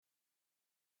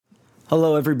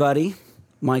Hello, everybody.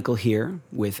 Michael here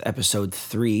with episode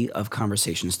 3 of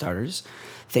Conversation Starters.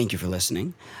 Thank you for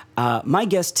listening. My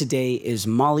guest today is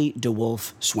Molly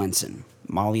DeWolf Swenson.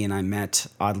 Molly and I met,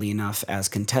 oddly enough, as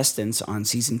contestants on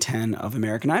season 10 of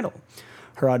American Idol.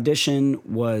 Her audition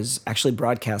was actually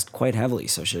broadcast quite heavily,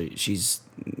 so she's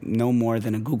no more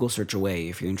than a Google search away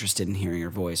if you're interested in hearing her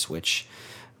voice, which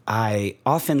I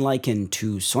often liken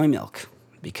to soy milk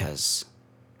because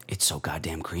it's so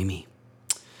goddamn creamy.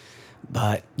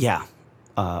 But yeah,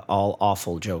 all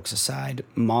awful jokes aside,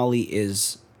 Molly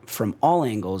is, from all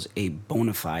angles, a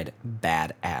bona fide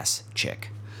badass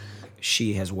chick.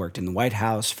 She has worked in the White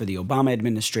House for the Obama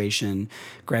administration,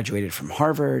 graduated from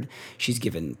Harvard. She's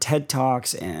given TED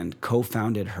Talks and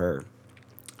co-founded her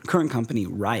current company,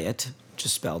 Riot,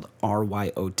 just spelled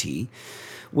R-Y-O-T,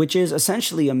 which is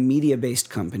essentially a media-based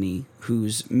company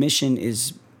whose mission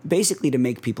is basically to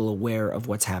make people aware of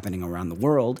what's happening around the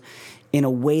world in a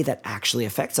way that actually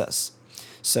affects us.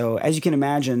 So as you can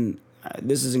imagine,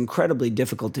 this is incredibly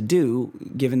difficult to do,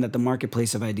 given that the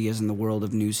marketplace of ideas in the world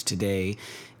of news today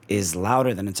is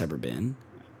louder than it's ever been.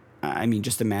 I mean,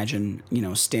 just imagine,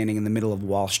 standing in the middle of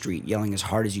Wall Street, yelling as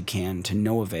hard as you can to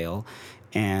no avail,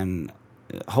 and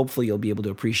hopefully you'll be able to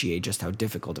appreciate just how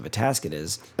difficult of a task it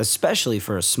is, especially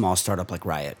for a small startup like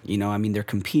Riot. They're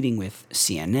competing with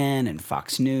CNN and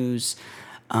Fox News,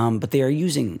 but they are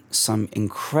using some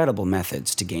incredible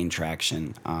methods to gain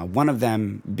traction. One of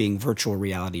them being virtual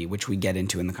reality, which we get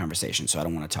into in the conversation, so I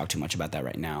don't want to talk too much about that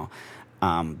right now.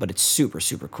 But it's super,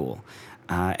 super cool.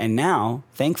 And now,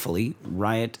 thankfully,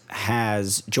 Riot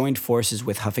has joined forces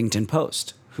with Huffington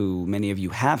Post, who many of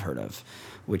you have heard of,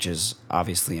 which is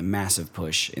obviously a massive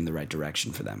push in the right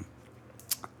direction for them.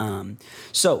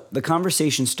 So the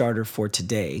conversation starter for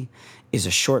today is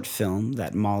a short film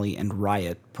that Molly and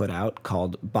Riot put out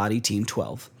called Body Team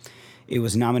 12. It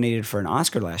was nominated for an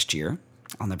Oscar last year.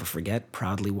 I'll never forget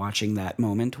proudly watching that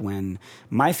moment when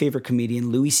my favorite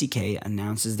comedian, Louis C.K.,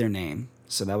 announces their name.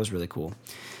 So that was really cool.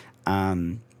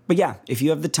 But yeah, if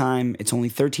you have the time, it's only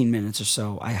 13 minutes or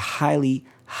so. I highly,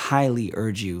 highly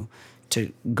urge you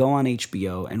to go on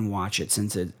HBO and watch it,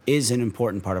 since it is an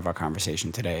important part of our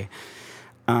conversation today.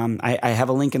 I have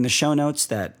a link in the show notes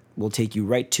that will take you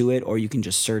right to it, or you can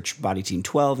just search Body Team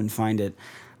 12 and find it.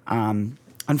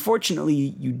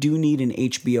 Unfortunately, you do need an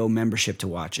HBO membership to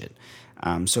watch it.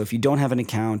 So if you don't have an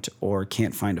account or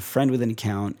can't find a friend with an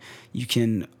account, you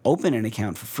can open an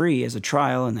account for free as a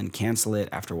trial and then cancel it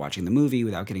after watching the movie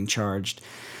without getting charged.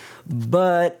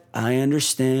 But I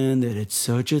understand that it's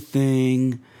such a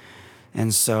thing.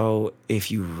 And so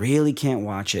if you really can't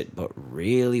watch it but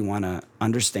really want to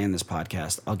understand this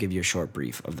podcast, I'll give you a short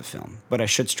brief of the film. But I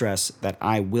should stress that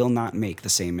I will not make the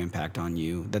same impact on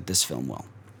you that this film will.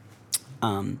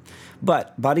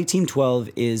 But Body Team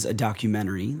 12 is a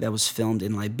documentary that was filmed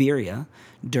in Liberia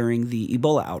during the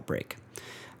Ebola outbreak.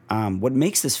 What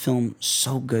makes this film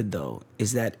so good, though,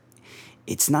 is that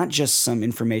it's not just some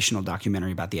informational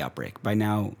documentary about the outbreak. By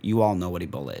now, you all know what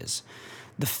Ebola is.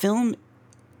 The film,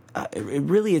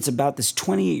 it's about this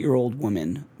 28-year-old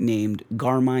woman named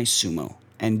Garmai Sumo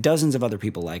and dozens of other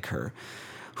people like her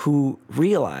who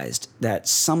realized that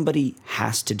somebody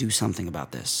has to do something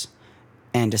about this,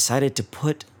 and decided to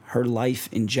put her life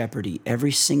in jeopardy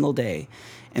every single day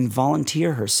and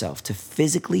volunteer herself to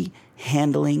physically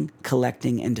handling,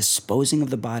 collecting, and disposing of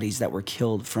the bodies that were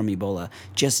killed from Ebola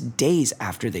just days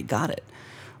after they got it,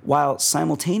 while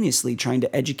simultaneously trying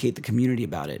to educate the community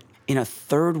about it in a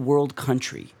third world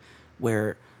country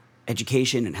where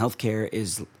education and healthcare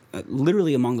is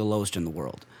literally among the lowest in the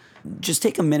world. Just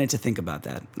take a minute to think about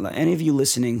that. Any of you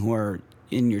listening who are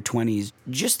in your 20s,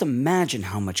 just imagine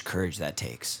how much courage that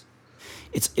takes.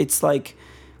 It's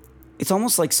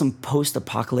almost like some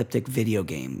post-apocalyptic video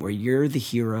game where you're the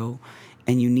hero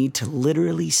and you need to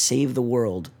literally save the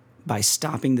world by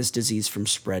stopping this disease from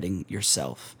spreading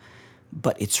yourself.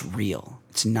 But it's real.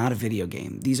 It's not a video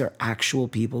game. These are actual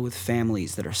people with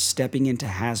families that are stepping into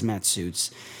hazmat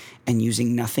suits and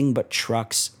using nothing but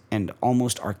trucks and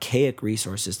almost archaic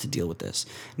resources to deal with this.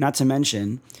 Not to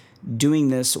mention doing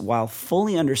this while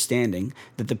fully understanding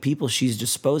that the people she's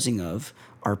disposing of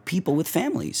are people with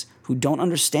families who don't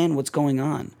understand what's going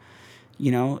on.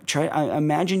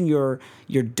 Imagine your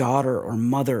daughter or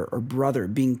mother or brother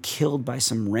being killed by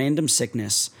some random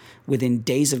sickness within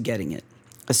days of getting it,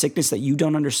 a sickness that you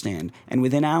don't understand, and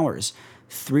within hours,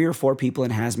 3 or 4 people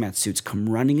in hazmat suits come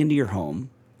running into your home,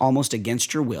 almost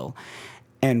against your will,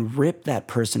 and rip that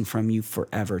person from you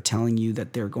forever, telling you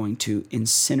that they're going to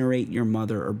incinerate your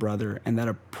mother or brother and that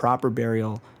a proper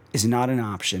burial is not an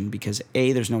option because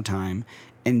A, there's no time,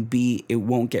 and B, it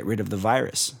won't get rid of the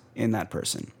virus in that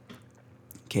person.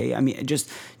 Okay, I mean, just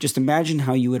imagine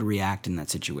how you would react in that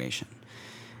situation.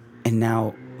 And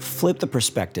now flip the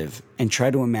perspective and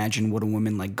try to imagine what a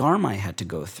woman like Garmai had to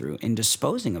go through in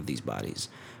disposing of these bodies,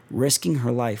 risking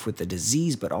her life with the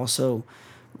disease, but also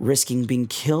risking being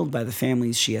killed by the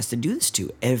families she has to do this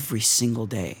to every single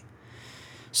day.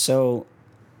 So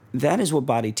that is what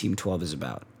Body Team 12 is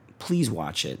about. Please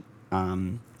watch it.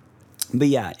 But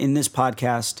yeah, in this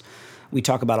podcast, we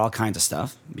talk about all kinds of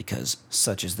stuff because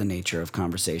such is the nature of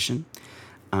conversation.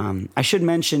 I should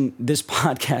mention this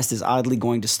podcast is oddly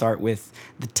going to start with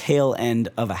the tail end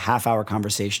of a half-hour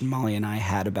conversation Molly and I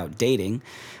had about dating,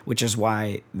 which is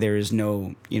why there is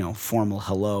no, formal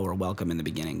hello or welcome in the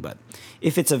beginning. But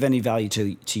if it's of any value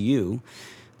to you,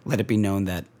 let it be known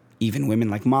that even women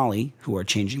like Molly, who are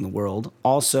changing the world,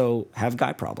 also have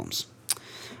guy problems.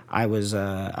 I was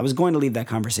going to leave that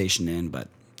conversation in, but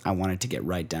I wanted to get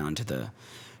right down to the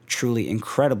truly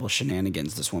incredible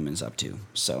shenanigans this woman's up to.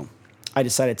 So I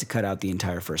decided to cut out the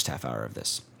entire first half hour of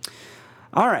this.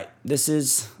 All right, this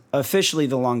is officially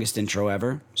the longest intro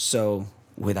ever. So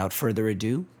without further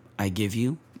ado, I give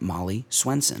you Molly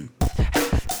Swenson.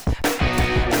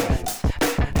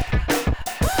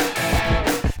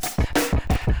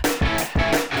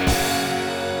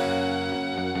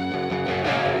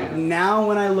 Now,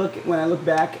 when I look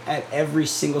back at every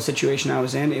single situation I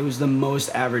was in, it was the most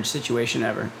average situation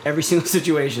ever. Every single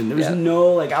situation. There was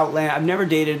no I've never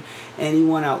dated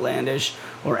anyone outlandish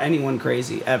or anyone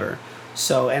crazy ever.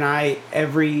 So,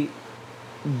 every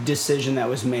decision that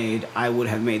was made, I would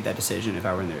have made that decision if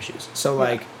I were in their shoes. So,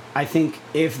 I think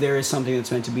if there is something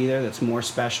that's meant to be there that's more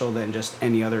special than just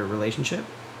any other relationship,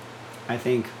 I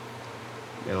think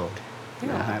it'll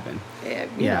happen.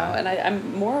 Yeah, and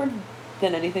I'm more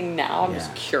than anything now, I'm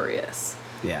just curious.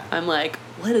 Yeah. I'm like,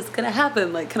 what is going to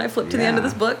happen? Like, can I flip to the end of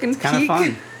this book and it's kind of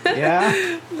fun.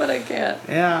 Yeah. But I can't.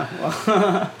 Yeah.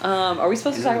 Well, are we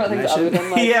supposed to talk about things other than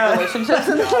relationships?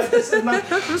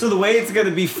 So the way it's going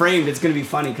to be framed, it's going to be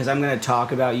funny because I'm going to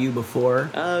talk about you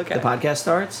before the podcast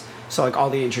starts. So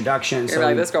all the introductions.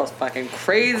 You're this girl's fucking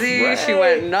crazy. She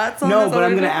went nuts on this. No, but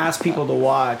I'm going to ask people to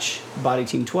watch Body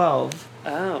Team 12.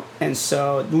 Oh. And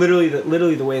so literally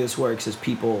the way this works is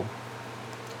people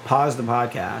pause the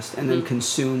podcast and then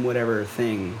consume whatever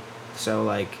thing. So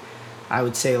I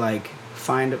would say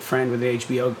find a friend with an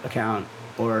HBO account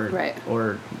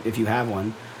or if you have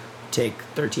one, take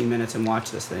 13 minutes and watch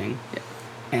this thing. Yeah.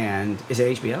 And is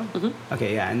it HBO? Mm-hmm.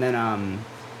 Okay, yeah, and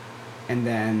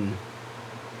then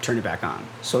turn it back on.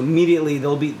 So immediately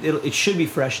it should be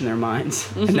fresh in their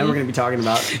minds. And then we're going to be talking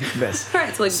about this. All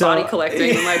right, so body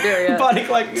collecting in Liberia. Body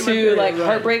collecting in Liberia. To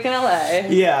Heartbreak in LA.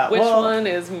 Yeah. Which one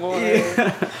is more...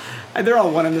 Yeah. They're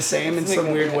all one and the same in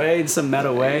some weird way, in some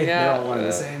meta way. Yeah. They're all one and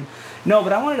the same. No,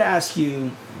 but I wanted to ask you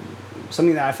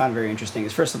something that I found very interesting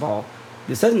is, first of all,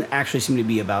 this doesn't actually seem to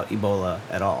be about Ebola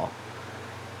at all.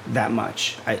 That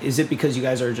much. Is it because you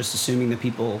guys are just assuming that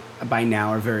people by now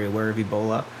are very aware of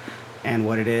Ebola and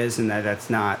what it is, and that's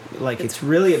not it's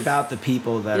really about the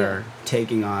people that are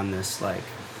taking on this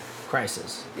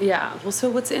crisis? Yeah. Well, so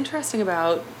what's interesting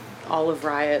about all of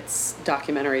Riot's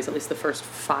documentaries, at least the first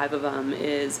 5 of them,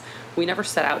 is we never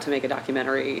set out to make a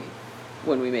documentary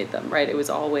when we made them, right? It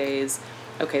was always,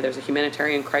 okay, there's a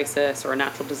humanitarian crisis or a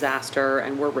natural disaster,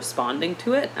 and we're responding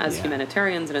to it as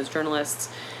humanitarians and as journalists.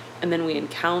 And then we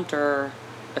encounter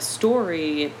a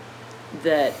story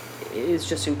that is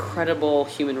just incredible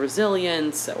human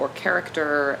resilience or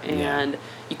character, and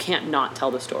you can't not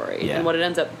tell the story. Yeah. And what it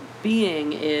ends up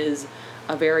being is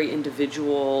a very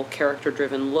individual,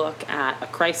 character-driven look at a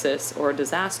crisis or a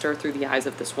disaster through the eyes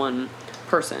of this one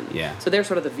person. Yeah. So they're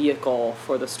sort of the vehicle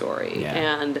for the story.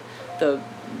 Yeah. And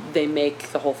they make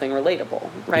the whole thing relatable,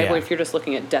 right? Yeah. Where if you're just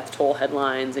looking at death toll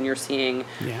headlines and you're seeing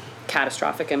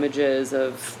catastrophic images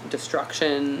of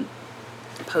destruction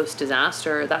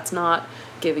post-disaster, that's not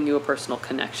giving you a personal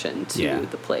connection to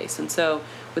the place. And so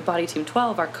with Body Team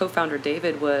 12, our co-founder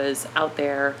David was out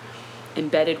there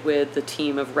embedded with the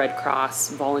team of Red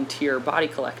Cross volunteer body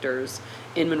collectors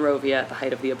in Monrovia at the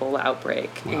height of the Ebola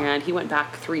outbreak. Wow. And he went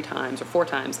back 3 times or 4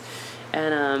 times.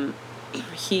 And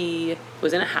he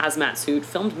was in a hazmat suit,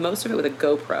 filmed most of it with a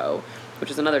GoPro, which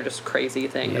is another just crazy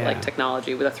thing that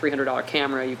technology with a $300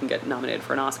 camera, you can get nominated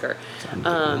for an Oscar.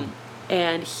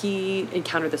 And he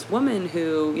encountered this woman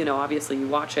who, obviously you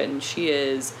watch it and she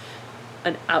is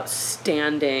an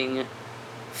outstanding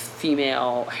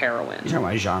female heroine. You're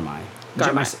talking about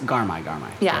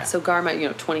Garmai. Yeah, so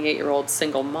Garmai, 28-year-old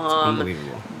single mom.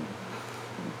 Unbelievable.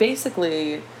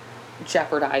 Basically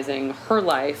jeopardizing her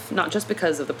life, not just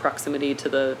because of the proximity to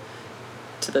the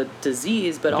to the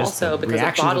disease, but just also because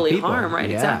of bodily harm, right?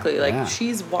 Yeah, exactly. Like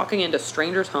she's walking into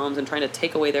strangers' homes and trying to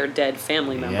take away their dead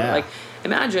family member. Like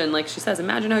imagine, like she says,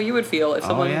 imagine how you would feel if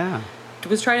someone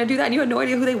was trying to do that and you had no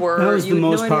idea who they were. That was the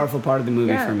most powerful part of the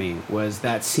movie for me, was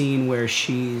that scene where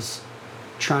she's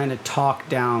trying to talk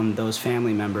down those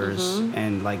family members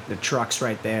and like the truck's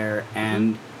right there,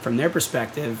 and from their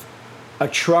perspective, a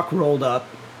truck rolled up,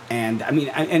 and I mean,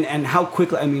 and how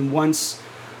quickly, I mean, once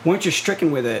you're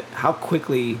stricken with it, how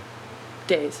quickly?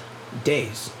 Days.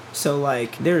 So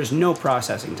like there's no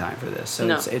processing time for this. So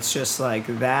it's just like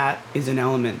that is an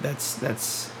element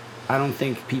that's I don't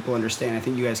think people understand. I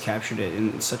think you guys captured it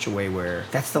in such a way where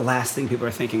that's the last thing people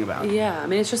are thinking about. Yeah, I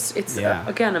mean, it's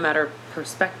again, a matter of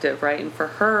perspective, right? And for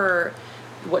her,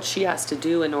 what she has to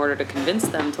do in order to convince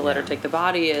them to let her take the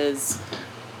body is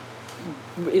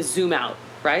zoom out,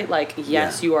 right? Like,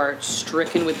 yes, you are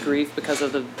stricken with grief because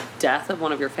of the death of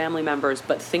one of your family members,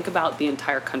 but think about the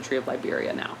entire country of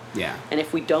Liberia now. Yeah. And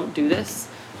if we don't do this,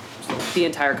 the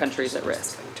entire country is at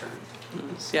risk.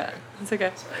 Yeah, that's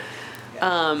okay.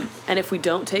 And if we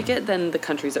don't take it, then the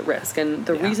country's at risk. And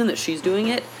the reason that she's doing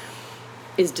it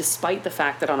is despite the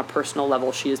fact that on a personal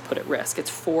level she is put at risk. It's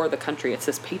for the country. It's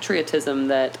this patriotism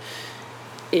that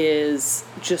is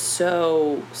just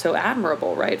so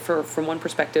admirable, right? From one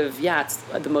perspective, it's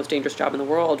the most dangerous job in the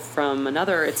world. From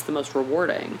another, it's the most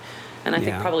rewarding. And I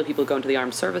think probably people who go into the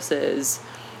armed services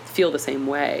feel the same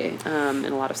way in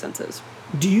a lot of senses.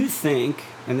 Do you think,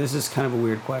 and this is kind of a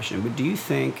weird question, but do you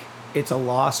think it's a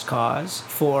lost cause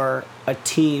for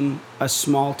a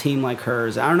small team like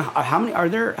hers? I don't know how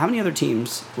many other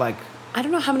teams like? I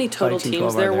don't know how many total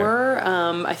teams there were.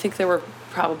 I think there were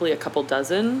probably a couple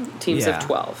dozen teams of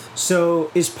 12.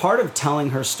 So is part of telling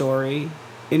her story,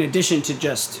 in addition to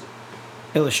just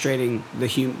illustrating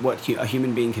what a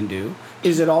human being can do,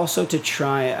 is it also to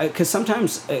try? Because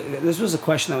sometimes this was a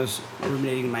question that was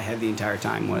ruminating in my head the entire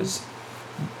time, was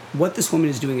what this woman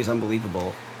is doing is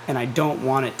unbelievable, and I don't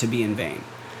want it to be in vain.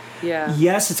 Yeah.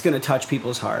 Yes, it's going to touch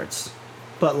people's hearts,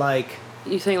 but like...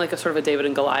 You think like a sort of a David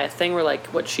and Goliath thing, where like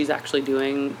what she's actually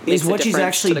doing makes a difference to the crisis? Is what she's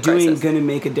actually doing going to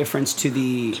make a difference to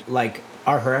the, like,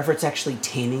 are her efforts actually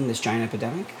taming this giant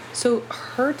epidemic? So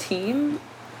her team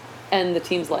and the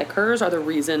teams like hers are the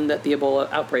reason that the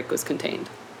Ebola outbreak was contained.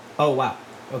 Oh, wow.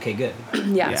 Okay, good.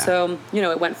 Yeah, so,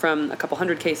 it went from a couple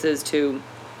hundred cases to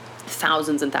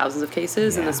thousands and thousands of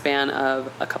cases in the span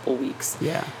of a couple weeks.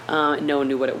 Yeah. No one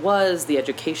knew what it was. The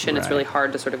education, it's really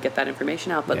hard to sort of get that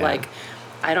information out. But like,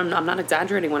 I'm not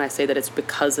exaggerating when I say that it's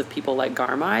because of people like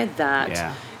Garmai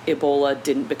that Ebola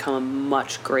didn't become a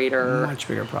much bigger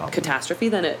problem, catastrophe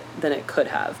than it could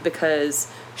have.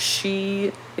 Because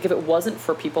if it wasn't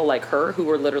for people like her who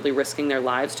were literally risking their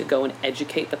lives to go and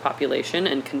educate the population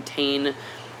and contain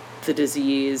the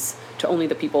disease to only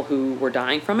the people who were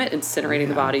dying from it, incinerating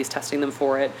the bodies, testing them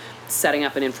for it, setting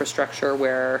up an infrastructure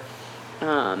where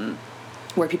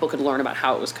people could learn about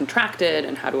how it was contracted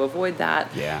and how to avoid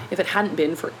that. Yeah. If it hadn't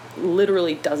been for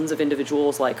literally dozens of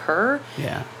individuals like her,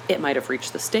 it might have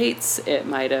reached the States. It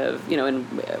might have, in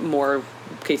more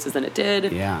cases than it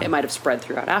did. Yeah. It might have spread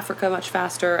throughout Africa much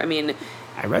faster. I mean...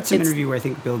 I read some interview where I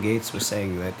think Bill Gates was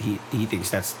saying that he thinks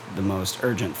that's the most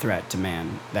urgent threat to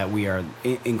man that we are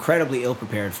incredibly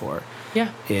ill-prepared for.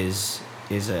 Yeah. Is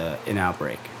an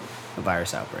outbreak, a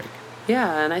virus outbreak.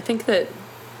 Yeah, and I think that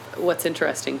what's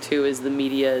interesting, too, is the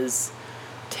media's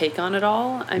take on it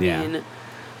all. I mean,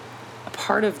 a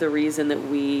part of the reason that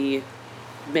we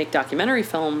make documentary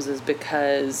films is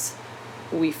because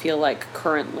we feel like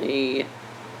currently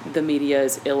the media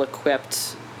is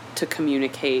ill-equipped to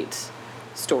communicate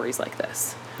stories like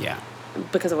this. Yeah.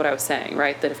 Because of what I was saying,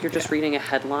 right? That if you're just reading a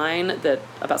headline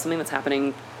about something that's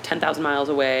happening 10,000 miles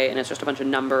away and it's just a bunch of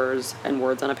numbers and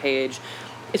words on a page,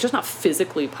 it's just not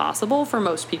physically possible for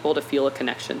most people to feel a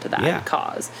connection to that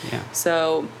cause. Yeah.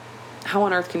 So how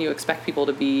on earth can you expect people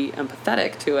to be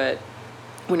empathetic to it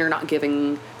when you're not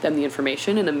giving them the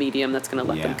information in a medium that's going to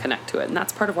let them connect to it? And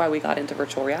that's part of why we got into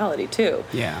virtual reality, too.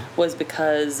 Yeah. Was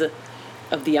because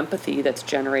of the empathy that's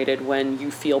generated when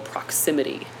you feel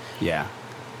proximity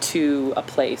to a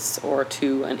place or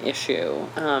to an issue.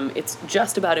 It's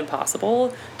just about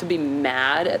impossible to be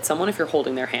mad at someone if you're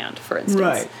holding their hand, for instance.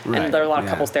 Right. And there are a lot of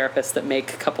couples therapists that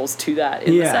make couples do that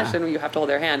in the session where you have to hold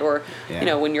their hand. Or,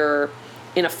 when you're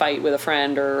in a fight with a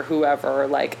friend or whoever,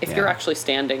 like, if you're actually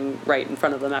standing right in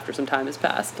front of them after some time has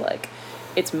passed, like,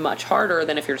 it's much harder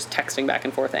than if you're just texting back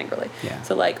and forth angrily. Yeah.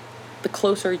 So, like, the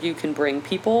closer you can bring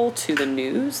people to the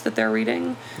news that they're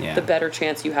reading, the better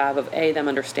chance you have of A, them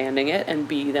understanding it, and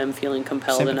B, them feeling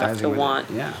compelled enough to want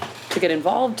to get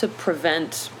involved to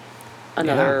prevent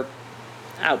another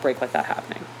outbreak like that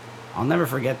happening. I'll never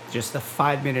forget just the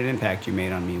 5-minute impact you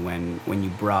made on me when you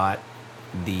brought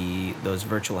those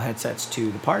virtual headsets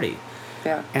to the party.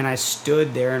 Yeah. And I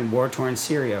stood there in war-torn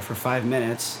Syria for 5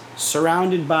 minutes,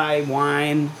 surrounded by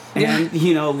wine and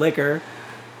liquor.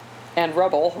 And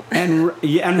rubble. And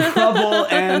rubble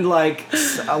and like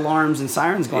alarms and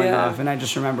sirens going off. And I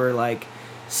just remember like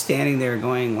standing there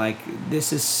going like,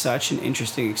 this is such an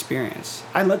interesting experience.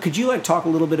 Could you like talk a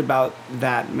little bit about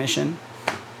that mission?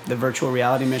 The virtual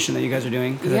reality mission that you guys are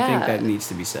doing? Because I think that needs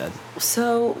to be said.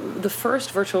 So the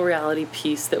first virtual reality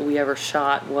piece that we ever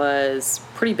shot was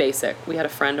pretty basic. We had a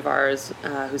friend of ours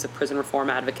who's a prison reform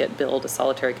advocate build a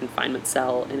solitary confinement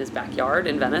cell in his backyard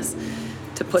in Venice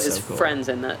to put his friends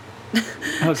in that.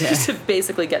 Okay. Just to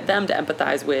basically get them to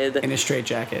empathize with. In a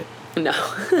straitjacket. No,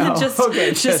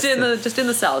 just in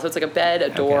the cell. So it's like a bed, a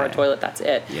door, a toilet. That's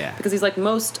it. Yeah. Because he's like,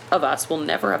 most of us will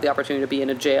never have the opportunity to be in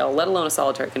a jail, let alone a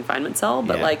solitary confinement cell.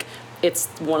 But like, it's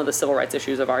one of the civil rights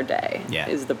issues of our day. Yeah.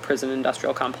 Is the prison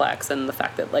industrial complex and the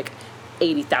fact that like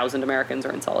 80,000 Americans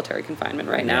are in solitary confinement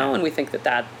right now, and we think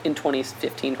that in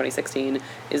 2015, 2016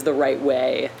 is the right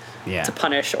way to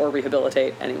punish or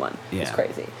rehabilitate anyone. It's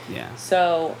crazy. Yeah.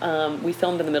 So we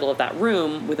filmed in the middle of that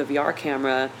room with a VR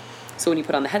camera. So when you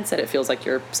put on the headset, it feels like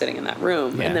you're sitting in that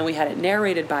room. Yeah. And then we had it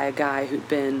narrated by a guy who'd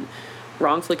been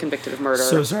wrongfully convicted of murder.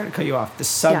 So sorry to cut you off. The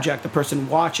subject, the person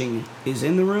watching, is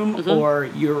in the room, or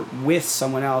you're with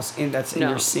someone else, and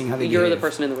you're seeing how they behave? You're the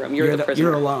person in the room. You're the prisoner.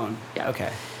 You're alone. Yeah.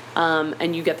 Okay.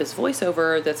 And you get this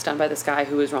voiceover that's done by this guy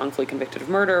who was wrongfully convicted of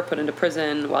murder, put into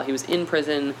prison. While he was in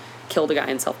prison, killed a guy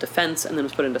in self-defense, and then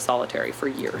was put into solitary for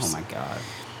years. Oh, my God.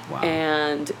 Wow.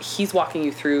 And he's walking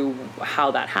you through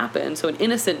how that happened. So an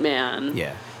innocent man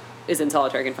is in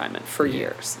solitary confinement for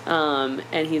years.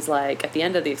 And he's like, at the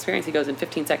end of the experience, he goes, in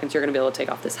 15 seconds, you're going to be able to take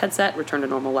off this headset, return to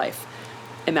normal life.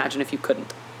 Imagine if you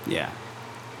couldn't. Yeah.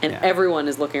 And everyone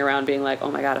is looking around being like, oh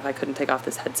my God, if I couldn't take off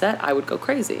this headset, I would go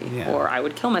crazy. Yeah. Or I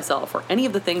would kill myself. Or any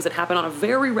of the things that happen on a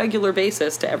very regular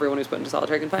basis to everyone who's put into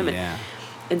solitary confinement. Yeah.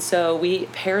 And so we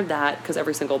paired that, because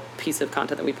every single piece of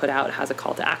content that we put out has a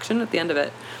call to action at the end of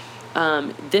it.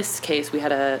 This case, we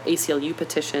had a ACLU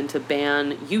petition to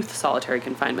ban youth solitary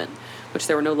confinement, which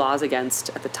there were no laws against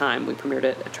at the time. We premiered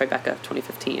it at Tribeca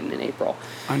 2015 in April.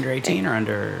 Under 18 or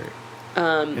under...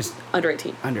 under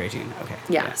 18. Under 18, okay.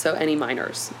 Yeah, so any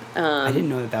minors. I didn't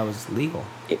know that was legal.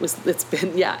 It was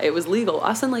legal.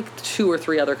 Us and like 2 or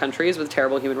 3 other countries with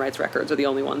terrible human rights records are the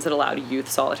only ones that allowed youth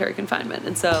solitary confinement.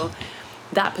 And so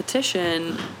that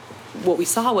petition, what we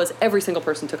saw was every single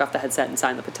person took off the headset and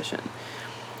signed the petition.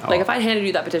 Like, if I handed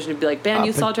you that petition, it'd be like, ban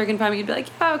youth solitary confinement, you'd be like,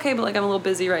 yeah, okay, but like, I'm a little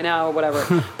busy right now or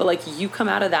whatever. But like, you come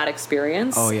out of that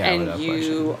experience and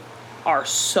you are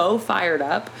so fired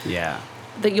up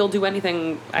that you'll do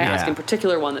anything I ask, in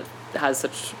particular one that has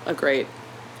such a great,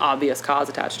 obvious cause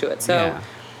attached to it. So,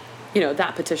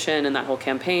 that petition and that whole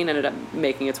campaign ended up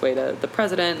making its way to the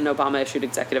president, and Obama issued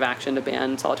executive action to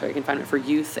ban solitary confinement for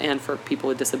youth and for people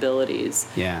with disabilities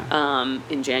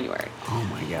in January. Oh,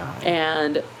 my God.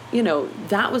 And...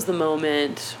 that was the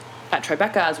moment at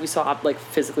Tribeca, as we saw, like,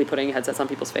 physically putting headsets on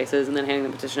people's faces and then handing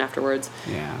them a petition afterwards.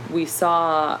 Yeah. We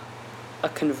saw a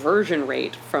conversion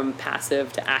rate from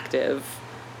passive to active,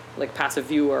 like passive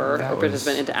viewer or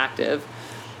participant into active,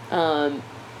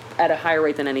 at a higher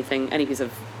rate than any piece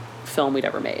of film we'd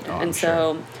ever made. And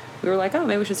so we were like, oh,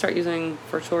 maybe we should start using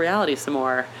virtual reality some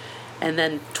more. And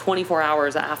then 24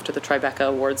 hours after the Tribeca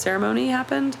award ceremony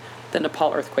happened, the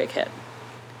Nepal earthquake hit.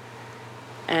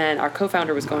 And our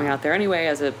co-founder was going out there anyway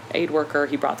as an aid worker.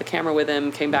 He brought the camera with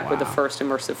him, came back with the first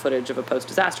immersive footage of a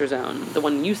post-disaster zone. The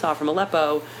one you saw from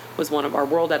Aleppo was one of our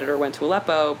world editor went to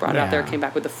Aleppo, brought it out there, came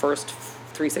back with the first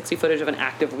 360 footage of an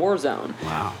active war zone.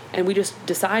 Wow. And we just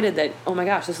decided that, oh my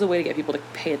gosh, this is a way to get people to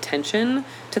pay attention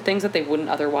to things that they wouldn't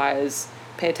otherwise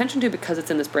pay attention to, because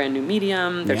it's in this brand new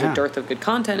medium. There's a dearth of good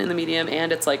content in the medium,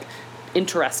 and it's like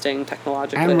interesting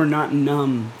technologically. And we're not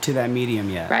numb to that medium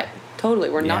yet. Right.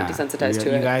 Totally. We're not desensitized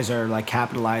to it. You guys are like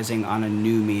capitalizing on a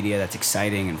new media that's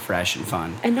exciting and fresh and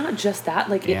fun. And not just that,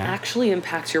 like it actually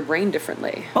impacts your brain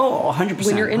differently. Oh, 100%.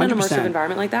 When you're in an immersive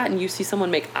environment like that and you see someone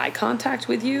make eye contact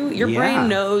with you, your brain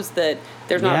knows that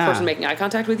there's not a person making eye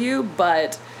contact with you,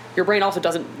 but your brain also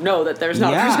doesn't know that there's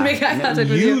not a person making eye contact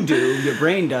with you. You do. Your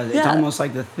brain does. It's almost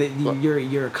like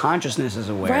your consciousness is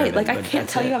aware of it. Like, I can't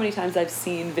tell you how many times I've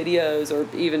seen videos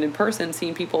or even in person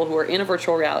seen people who are in a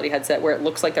virtual reality headset where it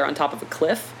looks like they're on top of a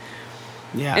cliff.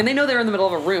 Yeah. And they know they're in the middle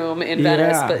of a room in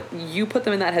Venice, but you put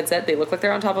them in that headset, they look like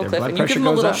they're on top of a cliff, and you give them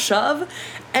a little shove,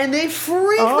 and they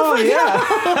freak the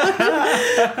fuck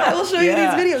out. I will show you these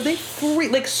videos. They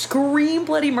freak, like scream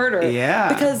bloody murder.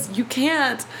 Yeah. Because you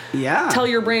can't tell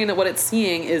your brain that what it's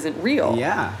seeing isn't real.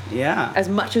 Yeah, yeah. As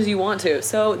much as you want to.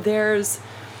 So there's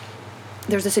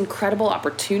this incredible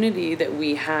opportunity that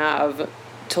we have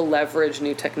to leverage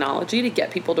new technology to get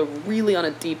people to really on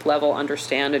a deep level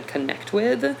understand and connect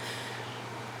with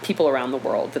people around the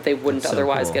world that they wouldn't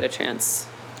otherwise get a chance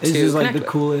to This is like connect the with.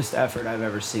 Coolest effort I've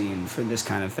ever seen for this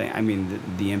kind of thing. I mean,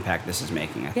 the impact this is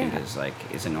making, I think,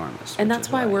 is enormous. And that's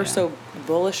why we're so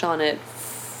bullish on it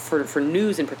for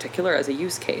news in particular as a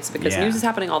use case, because news is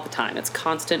happening all the time. It's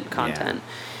constant content.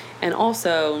 And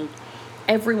also,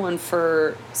 everyone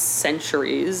for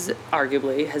centuries,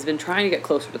 arguably, has been trying to get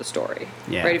closer to the story.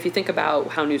 Yeah. Right? If you think about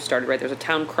how news started, right? There's a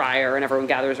town crier and everyone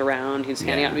gathers around who's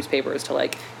handing out newspapers to,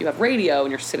 like, you have radio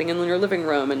and you're sitting in your living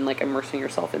room and, like, immersing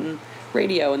yourself in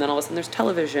radio, and then all of a sudden there's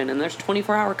television and there's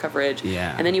 24-hour coverage.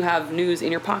 Yeah. And then you have news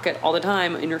in your pocket all the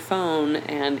time in your phone,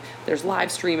 and there's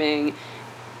live streaming.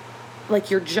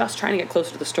 Like, you're just trying to get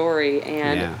closer to the story,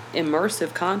 and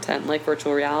immersive content like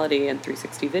virtual reality and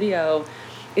 360 video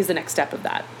is the next step of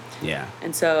that. Yeah.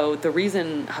 And so the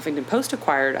reason Huffington Post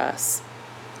acquired us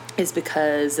is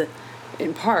because,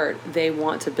 in part, they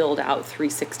want to build out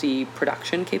 360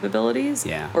 production capabilities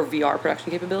or VR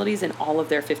production capabilities in all of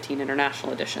their 15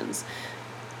 international editions.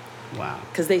 Wow.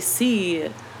 Because they see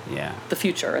the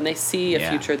future, and they see a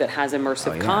future that has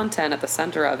immersive content at the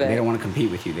center of it. They don't want to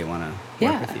compete with you. They want to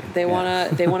work with you. They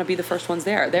want to be the first ones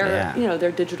there. They're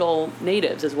they're digital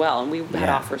natives as well, and we had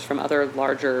offers from other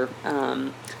larger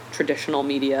traditional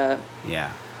media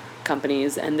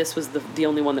companies, and this was the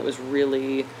only one that was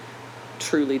really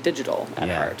truly digital at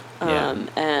heart.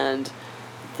 And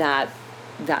that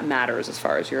matters as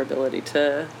far as your ability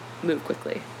to move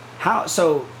quickly.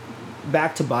 So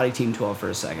back to Body Team 12 for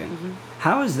a second. Mm-hmm.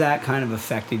 How has that kind of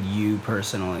affected you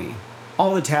personally?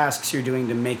 All the tasks you're doing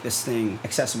to make this thing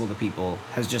accessible to people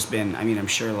has just been, I mean, I'm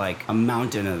sure, like a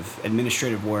mountain of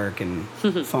administrative work and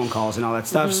phone calls and all that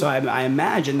stuff. Mm-hmm. So I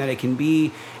imagine that it can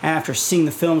be, after seeing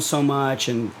the film so much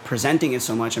and presenting it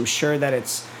so much, I'm sure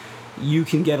that you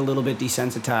can get a little bit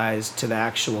desensitized to the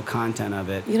actual content of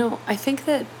it. You know, I think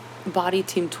that Body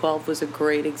Team 12 was a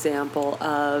great example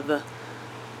of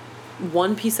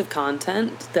one piece of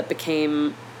content that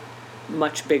became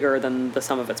much bigger than the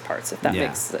sum of its parts, if that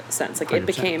makes sense. Like 100%. It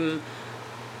became,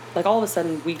 like, all of a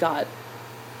sudden we got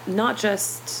not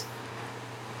just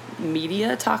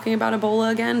media talking about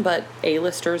Ebola again, but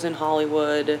A-listers in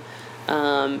Hollywood,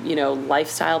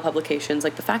 lifestyle publications.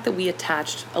 Like, the fact that we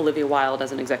attached Olivia Wilde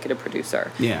as an executive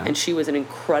producer, and she was an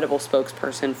incredible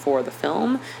spokesperson for the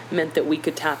film, meant that we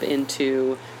could tap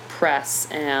into press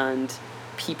and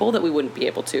people that we wouldn't be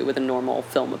able to with a normal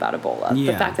film about Ebola.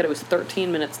 The fact that it was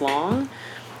 13 minutes long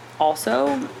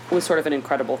also was sort of an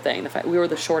incredible thing. The fact we were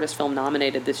the shortest film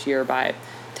nominated this year by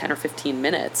 10 or 15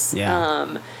 minutes.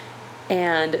 And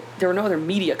there were no other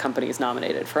media companies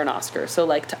nominated for an Oscar. So,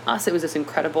 like, to us, it was this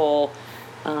incredible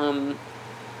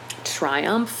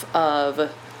triumph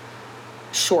of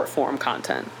short form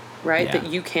content, right? That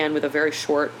you can, with a very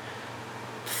short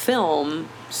film,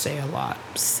 say a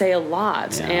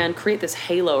lot and create this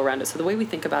halo around it. So the way we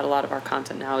think about a lot of our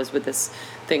content now is with this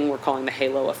thing we're calling the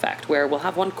halo effect, where we'll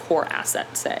have one core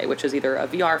asset, say, which is either a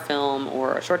VR film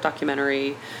or a short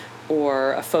documentary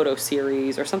or a photo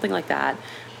series or something like that.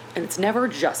 And it's never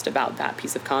just about that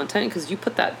piece of content, because you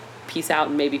put that piece out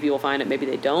and maybe people find it, maybe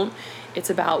they don't. It's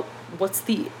about what's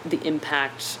the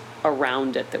impact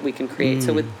around it that we can create.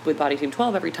 So with Body Team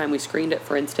 12, every time we screened it,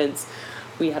 for instance,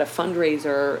 we had a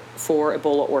fundraiser for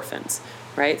Ebola orphans,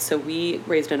 right? So we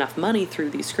raised enough money through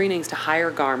these screenings to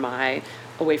hire Garmai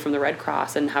away from the Red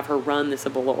Cross and have her run this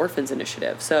Ebola Orphans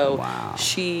initiative. So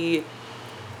she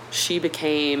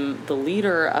became the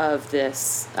leader of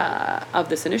this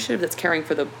initiative that's caring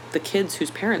for the kids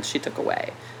whose parents she took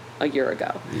away a year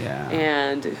ago,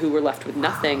 and who were left with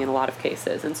nothing in a lot of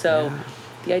cases. And so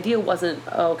the idea wasn't,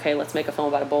 okay, let's make a film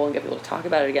about Ebola and get people to talk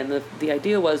about it again. The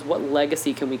idea was, what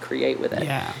legacy can we create with it?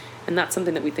 And that's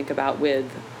something that we think about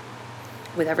with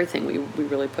everything we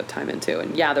really put time into.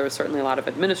 And there was certainly a lot of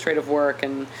administrative work,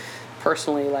 and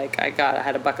personally, like, I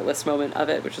had a bucket list moment of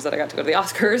it, which is that I got to go to the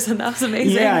Oscars, and that was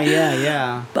amazing.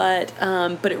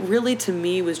 But it really, to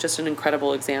me, was just an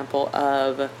incredible example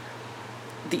of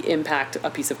the impact a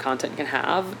piece of content can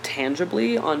have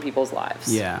tangibly on people's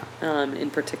lives. In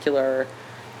particular,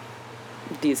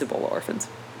 these Ebola orphans.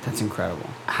 That's incredible.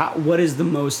 What is the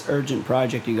most urgent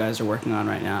project you guys are working on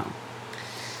right now?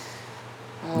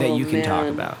 that you can talk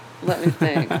about? Let me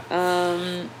think.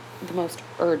 The most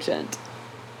urgent.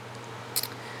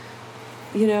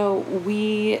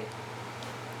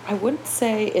 I wouldn't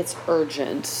say it's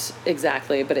urgent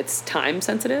exactly, but it's time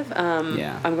sensitive. I'm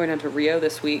going down to Rio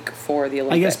this week for the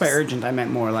Olympics. I guess by urgent, I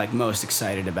meant more like most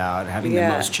excited about, having the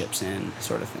most chips in,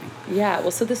 sort of thing. Yeah,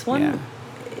 well, so this one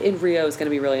in Rio is going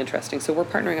to be really interesting. So we're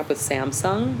partnering up with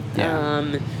Samsung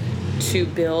to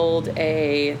build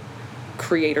a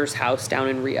creator's house down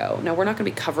in Rio. Now, we're not going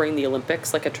to be covering the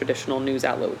Olympics like a traditional news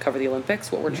outlet would cover the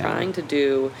Olympics. What we're trying to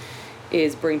do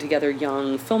is bring together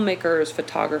young filmmakers,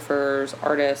 photographers,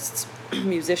 artists,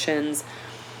 musicians,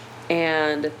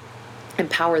 and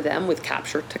empower them with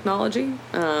capture technology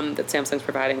that Samsung's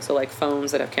providing. So like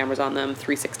phones that have cameras on them,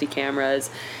 360 cameras,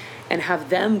 and have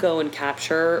them go and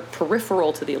capture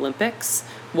peripheral to the Olympics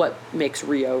what makes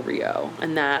Rio Rio.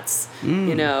 And that's,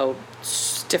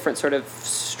 different sort of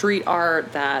street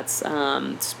art, that's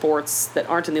sports that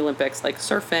aren't in the Olympics like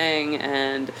surfing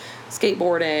and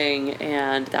skateboarding,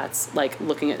 and that's like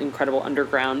looking at incredible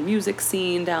underground music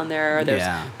scene down there. There's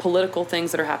political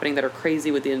things that are happening that are crazy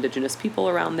with the indigenous people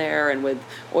around there and with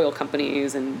oil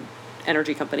companies and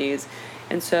energy companies.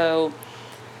 And so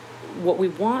what we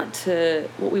want to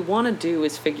do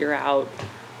is figure out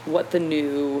whether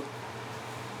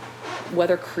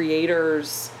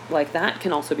creators like that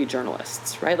can also be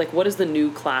journalists, right? Like, what does the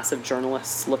new class of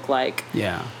journalists look like?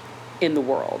 In the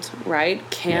world, right?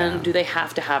 Do they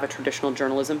have to have a traditional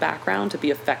journalism background to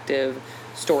be effective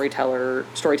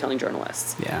storytelling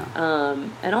journalists?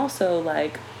 And also,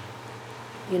 like,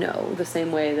 the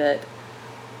same way that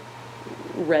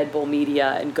Red Bull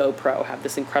Media and GoPro have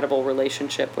this incredible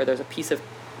relationship where there's a piece of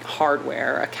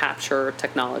hardware, a capture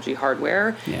technology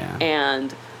hardware,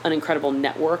 and an incredible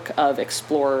network of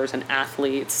explorers and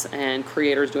athletes and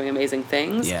creators doing amazing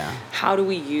things. How do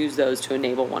we use those to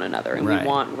enable one another? And we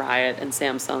want Riot and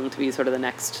Samsung to be sort of the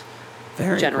next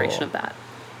generation of that.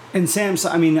 And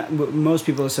Samsung, I mean, most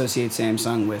people associate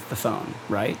Samsung with the phone,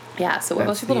 right? Yeah, so what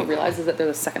most people don't realize is that they're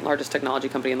the second largest technology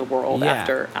company in the world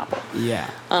after Apple.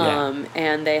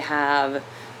 And they have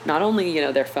not only,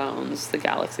 their phones, the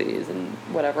Galaxies and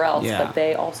whatever else, but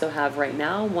they also have right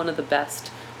now one of the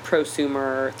best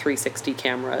prosumer 360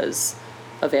 cameras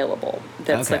available.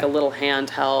 That's like a little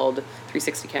handheld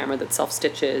 360 camera that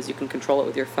self-stitches. You can control it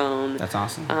with your phone. That's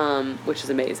awesome. Which is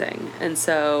amazing. And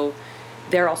so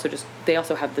they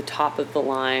also have the top of the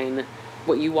line.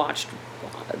 What you watched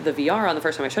the VR on the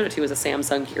first time I showed it to you was a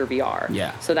Samsung Gear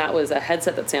VR. So that was a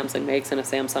headset that Samsung makes and a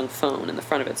Samsung phone in the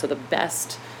front of it. So the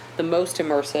most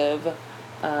immersive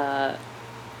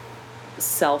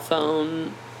cell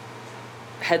phone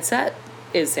headset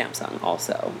is Samsung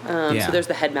also. So there's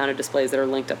the head-mounted displays that are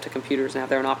linked up to computers and have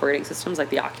their own operating systems, like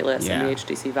the Oculus and the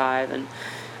HTC Vive, and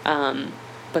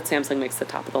but Samsung makes the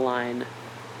top of the line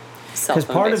cell phone. Because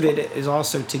part of it is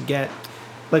also to get,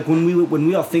 like when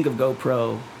we all think of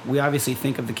GoPro, we obviously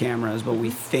think of the cameras, but we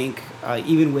think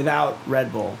even without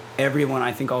Red Bull, everyone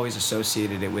I think always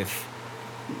associated it with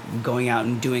going out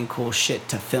and doing cool shit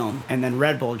to film. And then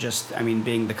Red Bull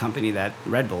being the company that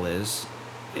Red Bull is,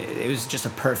 it was just a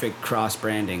perfect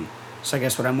cross-branding. So I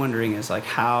guess what I'm wondering is like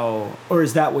how, or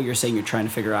is that what you're saying you're trying to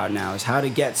figure out now, is how to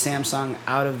get Samsung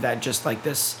out of that just like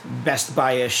this Best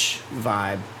Buy-ish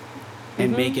vibe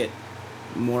and make it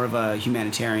more of a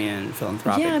humanitarian,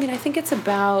 philanthropic. Yeah, I think it's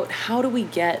about how do we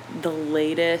get the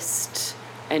latest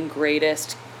and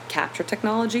greatest capture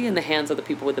technology in the hands of the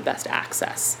people with the best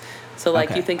access. So,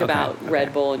 you think about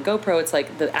Red Bull and GoPro, it's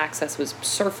like the access was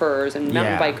surfers and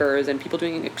mountain bikers and people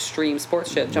doing extreme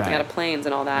sports shit, jumping out of planes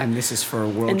and all that. And this is for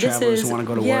world travelers who want to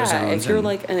go to war zones. Yeah,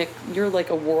 if you're like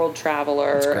a world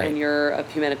traveler and you're a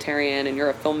humanitarian and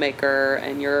you're a filmmaker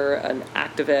and you're an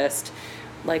activist,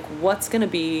 like what's going to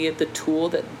be the tool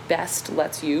that best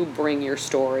lets you bring your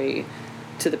story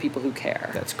to the people who care?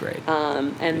 That's great.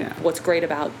 What's great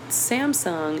about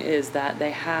Samsung is that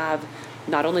they have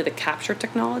not only the capture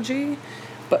technology,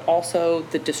 but also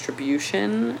the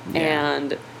distribution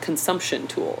and consumption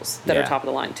tools that are top of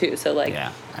the line too. So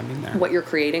what you're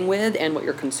creating with and what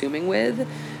you're consuming with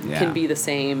can be the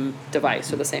same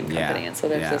device or the same company. And so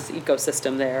there's this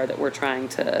ecosystem there that we're trying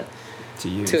to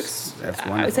use.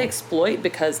 I would say exploit,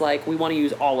 because we want to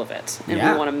use all of it and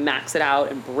we want to max it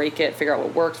out and break it, figure out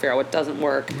what works, figure out what doesn't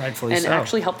work, and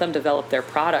actually help them develop their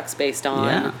products based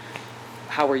on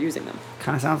how we're using them.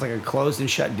 Kind of sounds like a closed and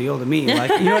shut deal to me. Like,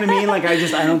 you know what I mean? Like, I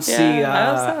don't see.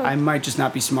 I might just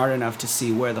not be smart enough to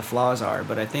see where the flaws are,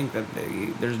 but I think that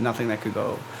there's nothing that could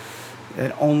go.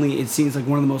 It seems like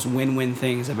one of the most win-win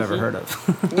things I've ever heard of.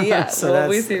 So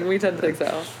we tend to think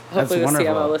so. Hopefully the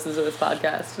CMO listens to this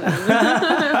podcast.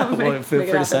 Well, feel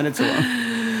free to send it to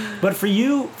him. But for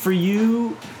you,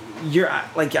 you're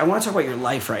like, I want to talk about your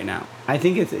life right now. I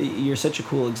think you're such a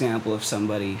cool example of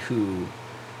somebody who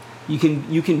you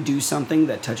can do something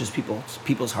that touches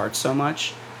people's hearts so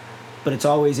much. But it's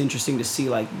always interesting to see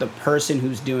like the person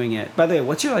who's doing it. By the way,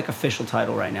 what's your like official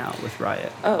title right now with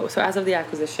Riot? Oh, so as of the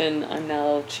acquisition, I'm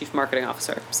now Chief Marketing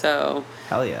Officer. So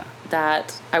hell yeah.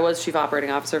 That I was Chief Operating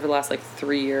Officer for the last like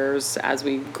 3 years as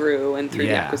we grew and through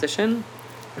the acquisition.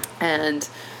 And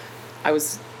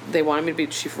they wanted me to be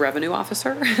Chief Revenue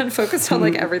Officer and focused on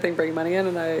like everything bringing money in,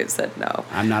 and I said no.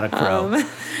 I'm not a crow.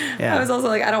 I was also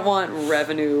like, I don't want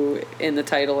revenue in the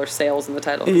title or sales in the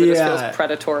title because it just feels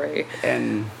predatory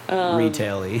and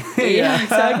retail-y. Yeah,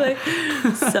 exactly.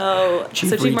 So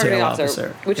Chief Marketing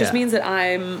Officer, which just means that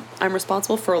I'm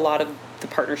responsible for a lot of the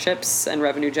partnerships and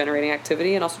revenue generating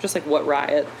activity, and also just like what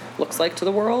Riot looks like to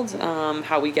the world,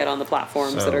 how we get on the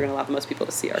platforms that are going to allow the most people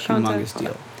to see our content. Humongous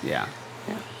deal. Yeah.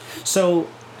 So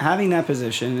having that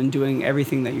position and doing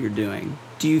everything that you're doing,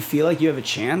 do you feel like you have a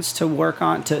chance to work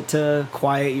on to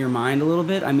quiet your mind a little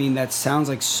bit? I mean, it sounds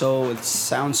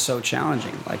so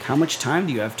challenging. Like, how much time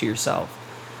do you have to yourself?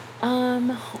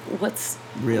 What's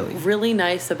really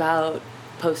nice about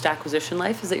post-acquisition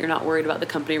life is that you're not worried about the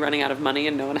company running out of money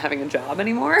and no one having a job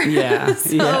anymore. Yeah.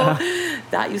 So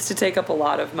that used to take up a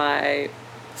lot of my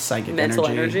psychic mental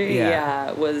energy.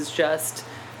 Yeah, was just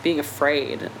being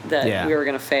afraid that we were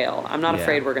going to fail. I'm not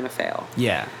afraid we're going to fail.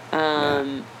 Yeah.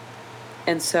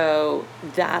 And so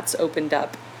that's opened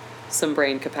up some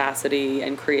brain capacity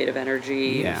and creative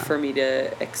energy for me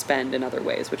to expend in other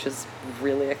ways, which is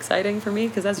really exciting for me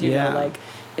because, as you know, like,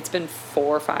 it's been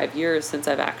 4 or 5 years since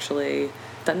I've actually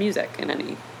done music in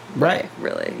any way,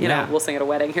 really. You know, we'll sing at a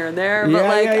wedding here and there, but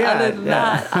other than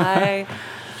that,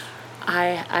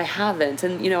 I haven't.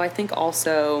 And, you know, I think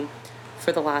also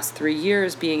for the last 3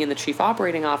 years being in the Chief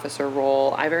Operating Officer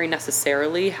role, I very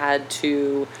necessarily had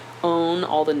to own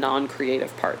all the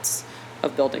non-creative parts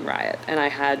of building Riot. And I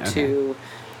had to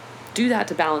do that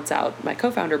to balance out my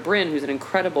co-founder, Bryn, who's an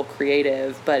incredible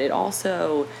creative, but it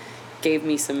also gave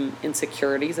me some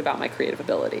insecurities about my creative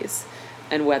abilities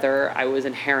and whether I was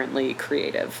inherently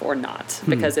creative or not.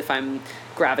 Because if I'm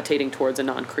gravitating towards a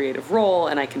non-creative role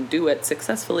and I can do it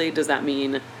successfully, does that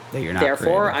mean that you're not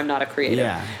therefore creative? I'm not a creative?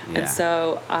 Yeah. And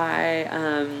so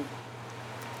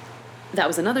that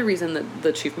was another reason that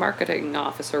the Chief Marketing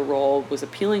Officer role was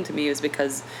appealing to me, is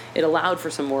because it allowed for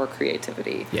some more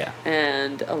creativity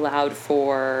and allowed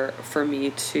for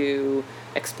me to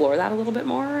explore that a little bit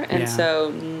more. And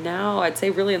so now I'd say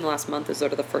really in the last month is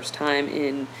sort of the first time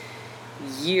in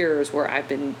years where I've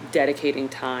been dedicating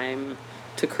time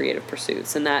to creative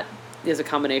pursuits. And that is a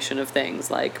combination of things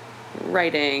like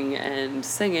writing and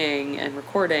singing and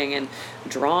recording and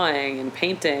drawing and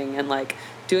painting and like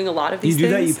doing a lot of these things. You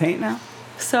do that? You paint now?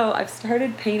 So I've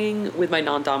started painting with my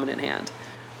non-dominant hand.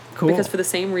 Cool. Because for the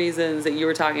same reasons that you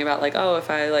were talking about, like, oh, if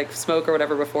I like smoke or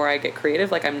whatever before I get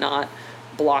creative, like I'm not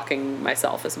blocking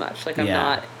myself as much. Like I'm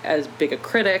not as big a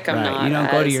critic. I'm not. You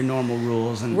don't go to your normal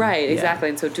rules. And exactly.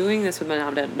 And so doing this with my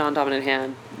non-dominant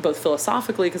hand, both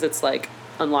philosophically, because it's like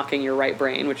unlocking your right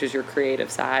brain, which is your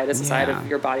creative side, as a side of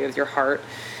your body with your heart.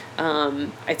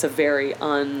 It's a very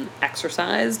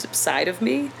unexercised side of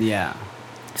me. Yeah.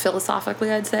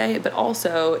 Philosophically, I'd say, but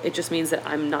also it just means that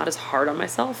I'm not as hard on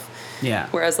myself. Yeah.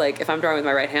 Whereas, like, if I'm drawing with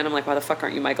my right hand, I'm like, why the fuck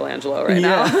aren't you Michelangelo right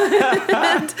now?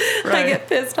 And I get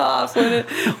pissed off when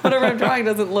whatever I'm drawing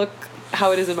doesn't look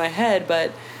how it is in my head.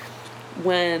 But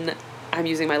when I'm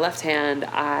using my left hand,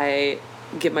 I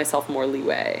give myself more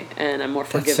leeway and I'm more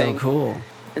forgiving. That's so cool.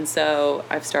 And so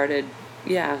I've started,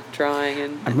 drawing.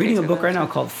 And I'm reading a book right now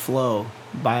called Flow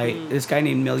by this guy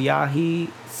named Milyahin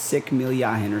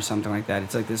or something like that.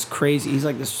 It's like this crazy, he's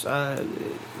like this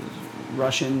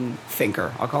Russian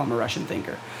thinker. I'll call him a Russian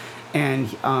thinker. And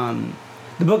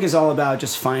the book is all about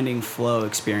just finding flow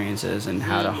experiences and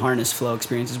how to harness flow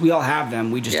experiences. We all have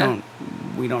them. We just don't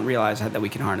realize that we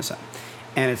can harness them.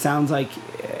 And it sounds like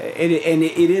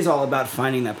it is all about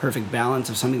finding that perfect balance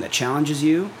of something that challenges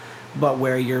you, but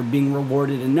where you're being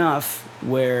rewarded enough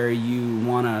where you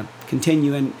want to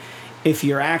continue. And if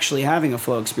you're actually having a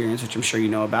flow experience, which I'm sure you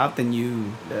know about, then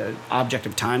the object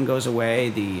of time goes away.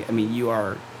 You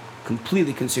are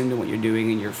completely consumed in what you're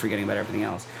doing and you're forgetting about everything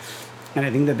else. And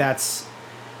I think that's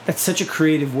such a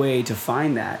creative way to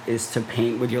find that, is to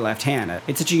paint with your left hand.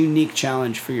 It's such a unique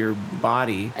challenge for your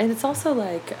body. And it's also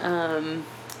like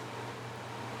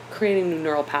creating new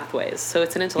neural pathways. So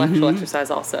it's an intellectual exercise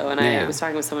also. And I was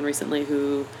talking with someone recently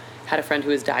who had a friend who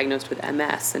was diagnosed with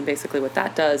MS. And basically what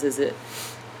that does is it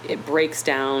breaks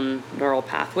down neural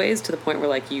pathways to the point where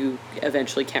like you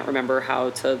eventually can't remember how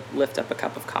to lift up a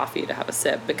cup of coffee to have a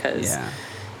sip because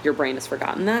your brain has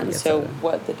forgotten that. And so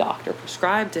what the doctor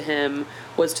prescribed to him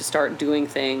was to start doing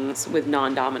things with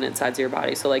non-dominant sides of your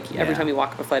body. So like every time you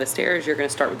walk up a flight of stairs, you're going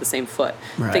to start with the same foot.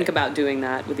 Right. Think about doing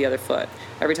that with the other foot.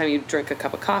 Every time you drink a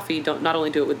cup of coffee, don't not only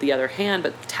do it with the other hand,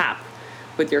 but tap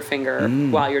with your finger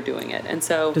while you're doing it. And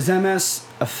so does MS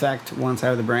affect one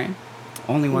side of the brain?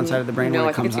 Only one side of the brain when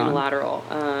it comes on? No, I think it's unilateral.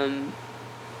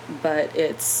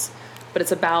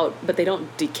 But they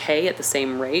don't decay at the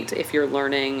same rate if you're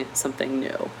learning something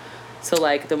new. So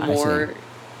like the more,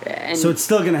 and so it's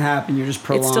still going to happen. You're just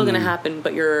prolonging. It's still going to happen,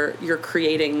 but you're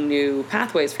creating new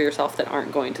pathways for yourself that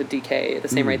aren't going to decay at the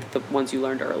same rate that the ones you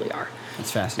learned early are.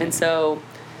 That's fascinating. And so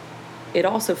it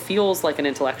also feels like an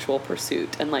intellectual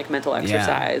pursuit and like mental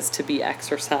exercise to be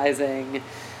exercising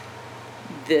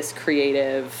this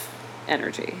creative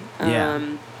energy.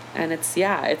 And it's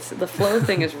the flow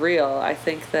thing is real. I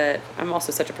think that I'm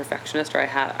also such a perfectionist, or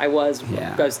I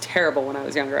was terrible when I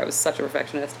was younger. I was such a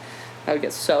perfectionist. I would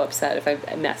get so upset if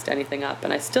I messed anything up,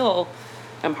 and I still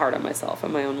am hard on myself.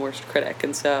 I'm my own worst critic,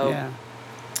 and so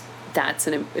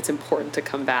it's important to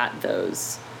combat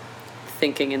those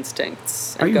thinking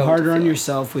instincts. Are you harder on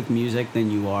yourself with music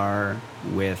than you are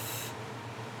with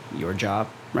your job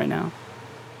right now?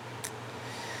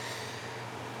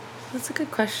 That's a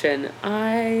good question.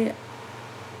 I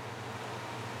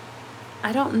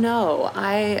don't know.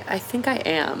 I think I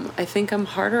am. I think I'm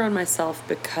harder on myself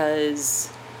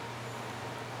because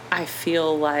I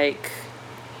feel like,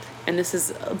 and this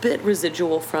is a bit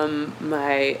residual from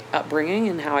my upbringing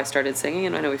and how I started singing,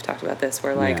 and I know we've talked about this,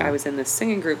 where like I was in this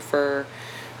singing group from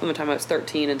the time I was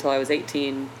 13 until I was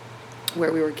 18,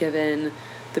 where we were given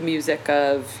the music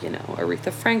of,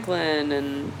 Aretha Franklin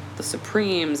and the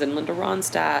Supremes and Linda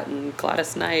Ronstadt and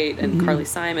Gladys Knight and Carly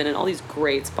Simon and all these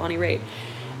greats, Bonnie Raitt,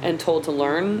 and told to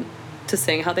learn to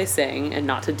sing how they sing and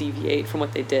not to deviate from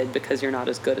what they did because you're not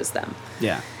as good as them.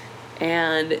 Yeah.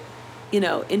 And,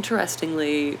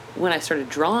 interestingly, when I started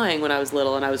drawing when I was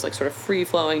little and I was like sort of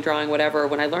free-flowing, drawing whatever,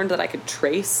 when I learned that I could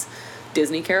trace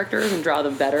Disney characters and draw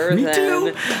them better. Me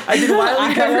too. I did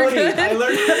Wile E. Coyote. I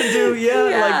learned how to do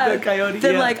like the coyote.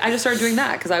 Then I just started doing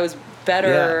that because I was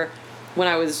better when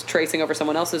I was tracing over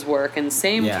someone else's work. And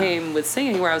same came with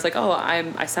singing, where I was like,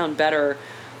 I sound better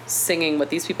singing what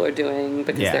these people are doing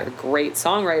because they're great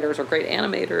songwriters or great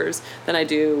animators than I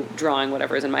do drawing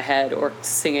whatever's in my head or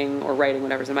singing or writing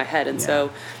whatever's in my head. And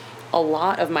so a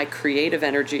lot of my creative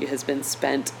energy has been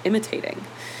spent imitating.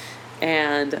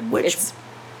 And what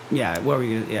were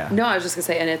you gonna, No, I was just gonna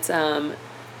say, and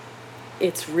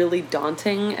it's really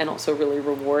daunting and also really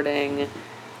rewarding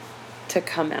to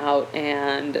come out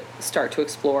and start to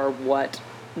explore what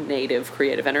native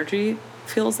creative energy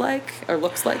feels like or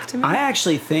looks like to me. I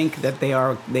actually think that they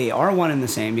are one and the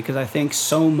same, because I think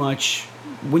so much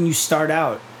when you start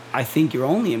out, I think you're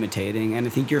only imitating, and I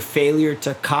think your failure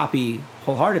to copy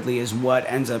wholeheartedly is what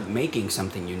ends up making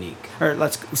something unique. Or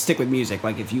let's stick with music.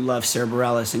 Like if you love Sarah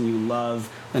Bareilles and you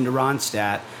love Linda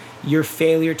Ronstadt, your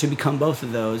failure to become both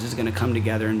of those is going to come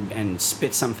together and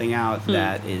spit something out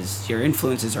that is, your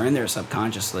influences are in there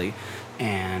subconsciously.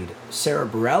 And Sarah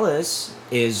Bareilles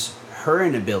is her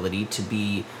inability to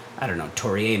be, I don't know,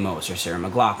 Tori Amos or Sarah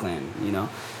McLachlan,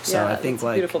 So I think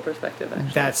like beautiful perspective.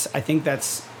 Actually,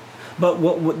 but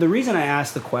what the reason I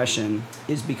asked the question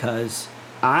is because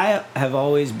I have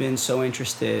always been so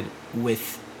interested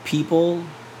with people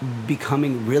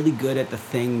becoming really good at the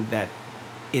thing that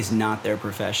is not their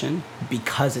profession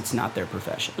because it's not their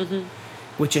profession,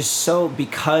 which is so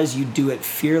because you do it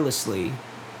fearlessly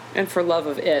and for love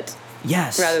of it.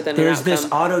 Yes. Rather than there's this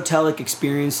autotelic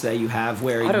experience that you have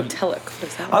where autotelic. What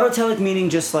is that? Autotelic meaning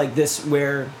just like this,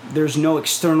 where there's no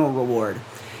external reward.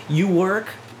 You work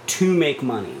to make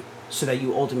money so that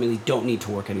you ultimately don't need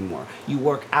to work anymore. You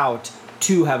work out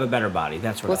to have a better body.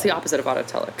 That's what. What's the opposite of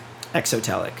autotelic?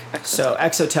 Exotelic. So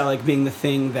exotelic being the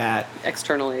thing that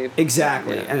externally.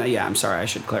 Exactly. And I'm sorry, I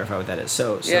should clarify what that is.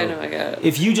 So I get it.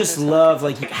 If you just love,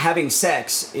 like, having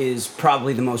sex is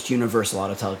probably the most universal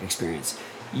autotelic experience.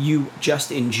 You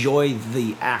just enjoy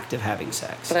the act of having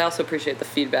sex. But I also appreciate the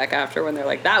feedback after when they're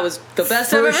like, that was the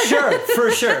best I've ever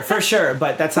For sure.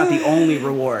 But that's not the only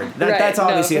reward. That's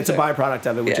obviously, it's a byproduct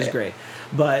of it, which is great.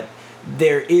 But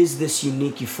there is this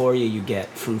unique euphoria you get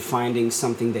from finding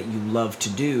something that you love to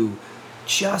do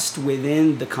just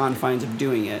within the confines of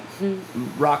doing it.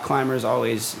 Rock climbers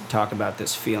always talk about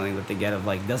this feeling that they get of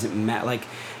like, doesn't matter, like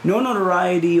no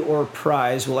notoriety or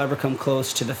prize will ever come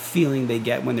close to the feeling they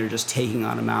get when they're just taking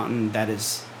on a mountain that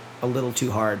is a little too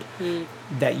hard.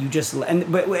 That you just,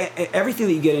 but everything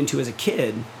that you get into as a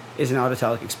kid is an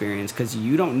autotelic experience because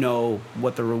you don't know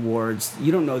what the rewards,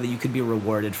 you don't know that you could be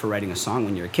rewarded for writing a song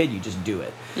when you're a kid. You just do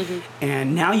it.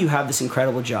 And now you have this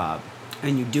incredible job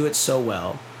and you do it so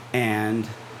well. And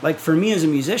like for me as a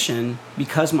musician,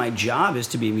 because my job is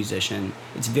to be a musician,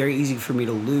 it's very easy for me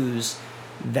to lose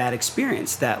that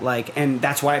experience, that like, and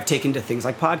that's why I've taken to things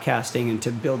like podcasting and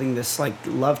to building this like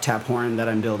love tap horn that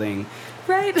I'm building.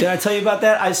 Right. Did I tell you about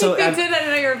that? I did. I didn't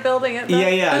know you were building it. Though.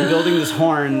 Yeah. I'm building this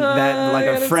horn that like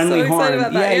a friendly horn.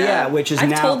 Yeah. Which is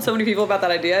I've now told so many people about that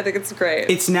idea. I think it's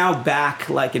great. It's now back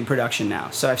like in production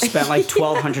now. So I've spent like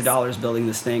 $1,200 building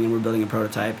this thing, and we're building a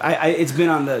prototype. It's been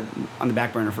on the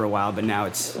back burner for a while, but now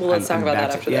it's. Well, let's talk about that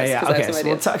after this. Yeah. Okay. So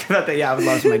we'll talk about that. Yeah, I would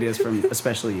love some ideas from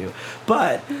especially you,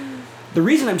 but. The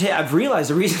reason I've realized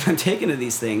the reason I'm taking to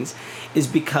these things is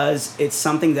because it's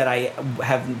something that I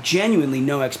have genuinely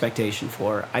no expectation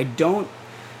for. I don't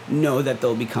know that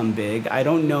they'll become big. I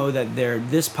don't know that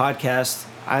this podcast,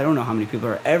 I don't know how many people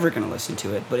are ever going to listen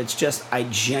to it, but it's just, I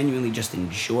genuinely just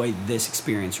enjoy this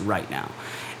experience right now.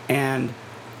 And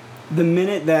the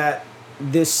minute that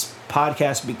this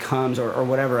podcast becomes, or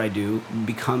whatever I do,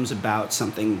 becomes about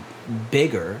something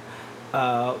bigger,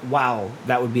 wow,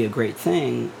 that would be a great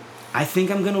thing. I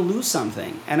think I'm going to lose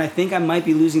something. And I think I might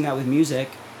be losing that with music.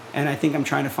 And I think I'm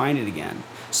trying to find it again.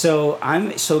 So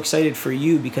I'm so excited for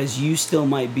you because you still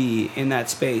might be in that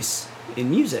space in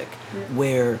music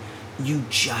where you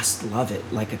just love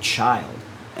it like a child.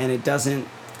 And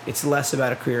it's less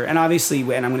about a career. And obviously,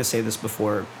 and I'm going to say this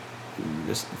before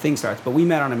this thing starts, but we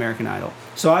met on American Idol.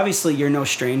 So obviously you're no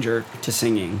stranger to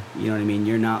singing. You know what I mean?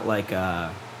 You're not like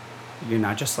you're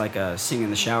not just like a sing in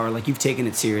the shower. Like you've taken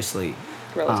it seriously.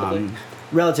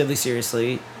 Relatively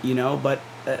seriously, you know, but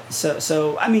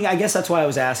so I mean, I guess that's why I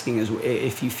was asking is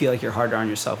if you feel like you're harder on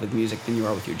yourself with music than you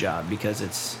are with your job,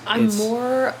 because I'm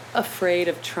more afraid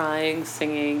of trying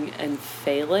singing and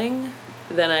failing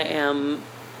than I am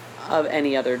of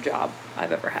any other job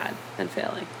I've ever had and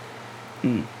failing.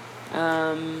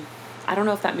 I don't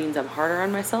know if that means I'm harder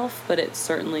on myself, but it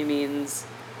certainly means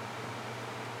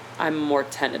I'm more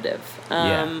tentative.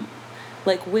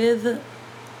 Like with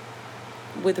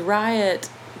Riot,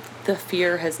 the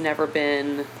fear has never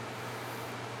been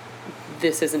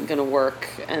this isn't going to work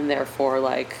and therefore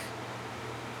like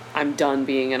I'm done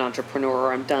being an entrepreneur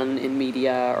or I'm done in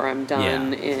media or I'm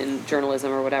done in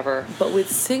journalism or whatever. But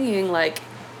with singing, like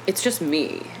it's just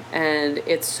me and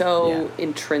it's so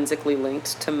intrinsically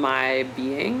linked to my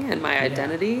being and my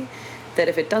identity that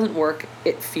if it doesn't work,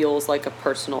 it feels like a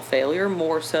personal failure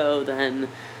more so than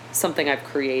something I've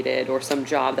created or some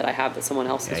job that I have that someone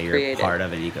else has created. You're part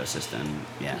of an ecosystem.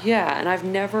 Yeah, and I've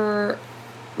never,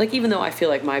 like, even though I feel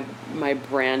like my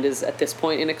brand is at this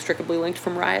point inextricably linked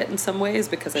from Riot in some ways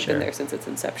because I've been there since its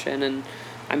inception and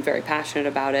I'm very passionate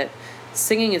about it,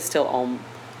 singing is still all,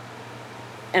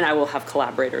 and I will have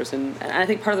collaborators. And I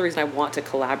think part of the reason I want to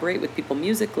collaborate with people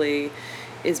musically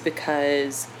is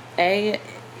because, in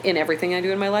everything I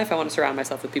do in my life, I want to surround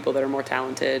myself with people that are more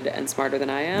talented and smarter than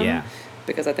I am. Yeah.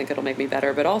 Because I think it'll make me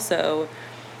better, but also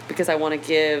because I want to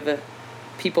give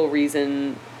people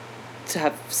reason to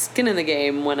have skin in the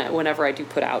game whenever I do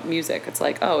put out music. It's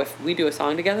like, oh, if we do a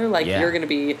song together, like you're going to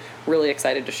be really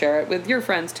excited to share it with your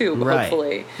friends too,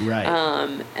 hopefully. Right.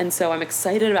 And so I'm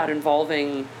excited about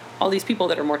involving all these people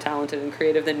that are more talented and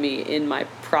creative than me in my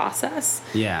process.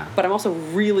 Yeah. But I'm also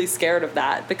really scared of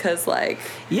that because I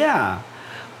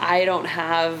don't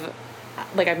have...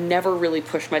 Like, I've never really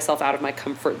pushed myself out of my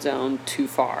comfort zone too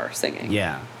far singing.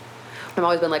 Yeah. I've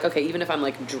always been like, okay, even if I'm,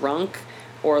 like, drunk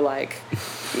or, like,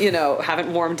 you know,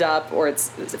 haven't warmed up or it's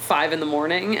 5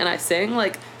 a.m. and I sing,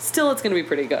 like, still it's going to be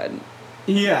pretty good.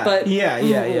 Yeah. But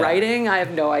writing, I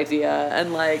have no idea.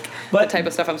 And, like, the type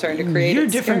of stuff I'm starting to create, you're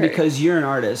different because you're an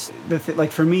artist.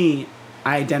 Like, for me,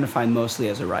 I identify mostly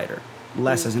as a writer,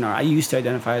 less as an artist. I used to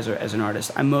identify as an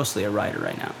artist. I'm mostly a writer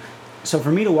right now. So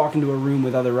for me to walk into a room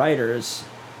with other writers,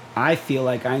 I feel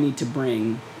like I need to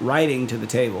bring writing to the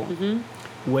table,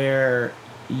 where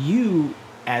you,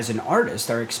 as an artist,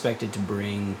 are expected to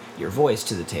bring your voice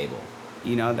to the table.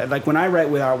 You know, like when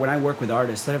I work with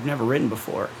artists that I've never written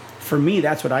before, for me,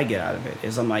 that's what I get out of it.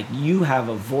 Is I'm like, you have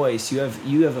a voice, you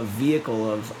have a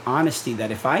vehicle of honesty that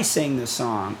if I sang this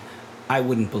song, I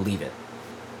wouldn't believe it.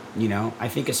 You know, I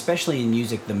think especially in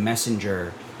music, the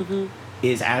messenger.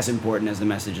 Is as important as the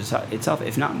message itself,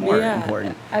 if not more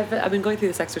important. I've been going through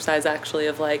this exercise actually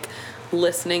of like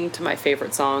listening to my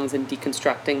favorite songs and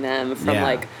deconstructing them from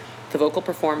like the vocal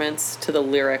performance to the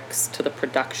lyrics to the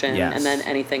production and then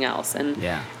anything else. And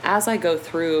as I go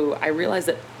through, I realize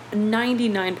that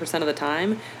 99% of the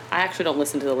time, I actually don't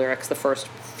listen to the lyrics the first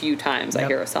few times I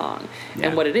hear a song. Yeah.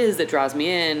 And what it is that draws me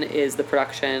in is the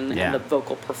production and the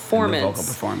vocal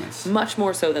performance. Much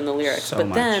more so than the lyrics.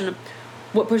 Then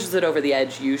what pushes it over the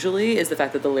edge usually is the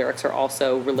fact that the lyrics are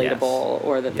also relatable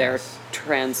or that they're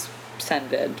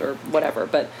transcendent or whatever.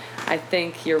 But I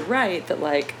think you're right that,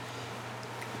 like,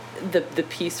 the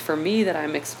piece for me that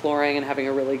I'm exploring and having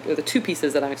the two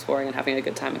pieces that I'm exploring and having a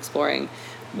good time exploring,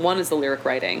 one is the lyric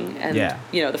writing. And,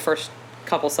 the first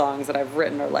couple songs that I've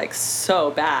written are, like, so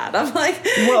bad. I'm like,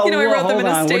 I wrote them in a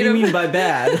state of... What do you mean by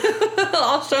bad?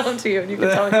 I'll show them to you and you can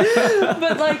tell me.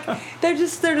 But, like, they're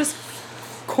just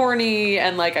corny,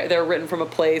 and, like, they're written from a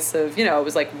place of, it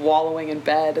was like wallowing in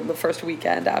bed in the first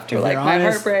weekend after, like, my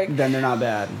heartbreak. Then they're not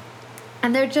bad.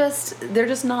 And they're just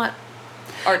not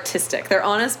artistic. They're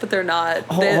honest, but they're not.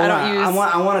 I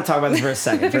want to talk about this for a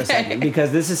second,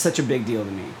 because this is such a big deal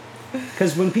to me.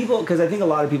 Because I think a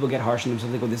lot of people get harsh on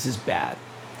themselves. They go, "This is bad."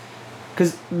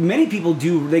 Because many people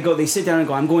do. They sit down and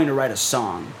go, "I'm going to write a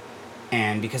song,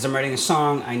 and because I'm writing a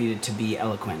song, I need it to be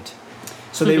eloquent."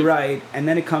 So they write, and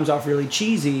then it comes off really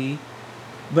cheesy.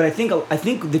 But I think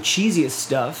the cheesiest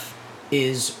stuff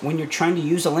is when you're trying to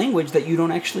use a language that you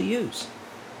don't actually use.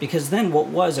 Because then what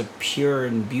was a pure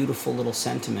and beautiful little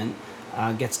sentiment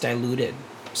gets diluted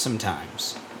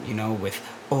sometimes, with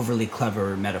overly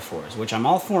clever metaphors, which I'm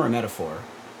all for a metaphor.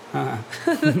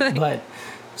 But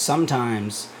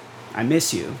sometimes "I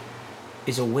miss you"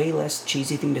 is a way less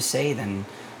cheesy thing to say than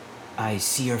 "I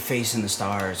see your face in the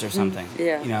stars" or something.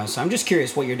 So I'm just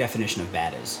curious what your definition of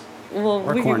bad is. Well,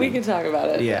 we can talk about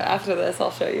it after this.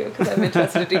 I'll show you, because I'm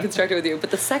interested to deconstruct it with you.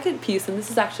 But the second piece, and this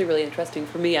is actually really interesting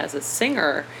for me as a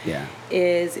singer,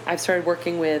 is I've started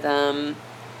working with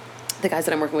the guys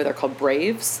that I'm working with are called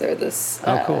Braves.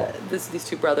 They're cool. These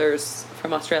two brothers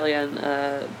from Australia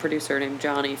and producer named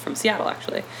Johnny from Seattle,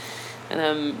 actually. And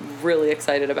I'm really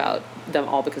excited about them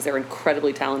all because they're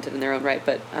incredibly talented in their own right.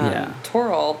 But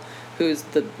Toril, who's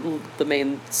the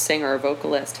main singer,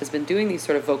 vocalist, has been doing these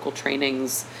sort of vocal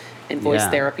trainings and voice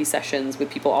therapy sessions with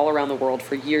people all around the world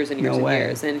for years and years and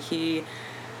years. And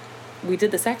we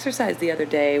did this exercise the other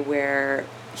day where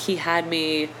he had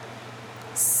me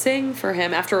sing for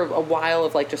him after a while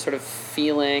of, like, just sort of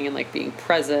feeling and, like, being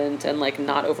present and, like,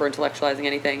 not over intellectualizing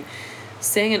anything.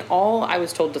 Sing, and all I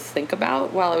was told to think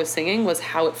about while I was singing was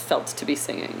how it felt to be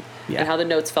singing and how the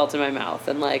notes felt in my mouth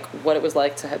and, like, what it was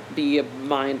like to be a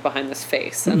mind behind this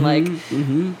face and, like,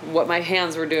 what my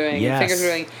hands were doing and fingers were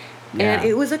doing. And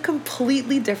it was a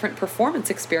completely different performance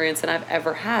experience than I've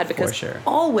ever had, because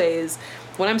always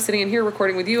when I'm sitting in here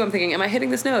recording with you, I'm thinking, am I hitting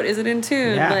this note? Is it in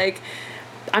tune? Like,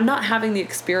 I'm not having the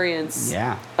experience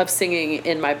of singing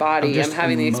in my body. I'm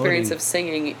having the experience of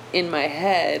singing in my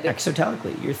head.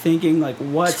 Exotelically. You're thinking, like,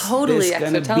 what's this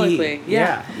going to be?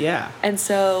 Yeah. And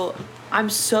so I'm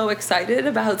so excited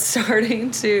about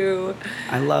starting to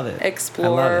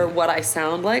explore what I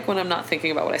sound like when I'm not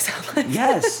thinking about what I sound like.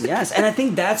 Yes. And I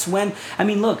think that's when,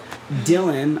 look,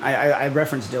 Dylan, I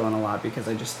reference Dylan a lot because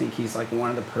I just think he's, like, one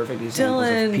of the perfect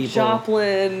examples of people.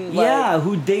 Joplin,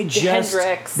 who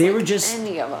Hendrix, they were just,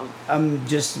 any of them.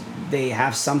 They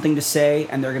have something to say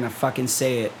and they're going to fucking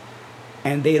say it.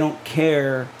 And they don't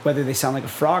care whether they sound like a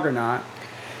frog or not.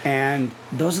 And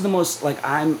those are the most, like,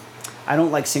 I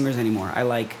don't like singers anymore.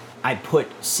 I put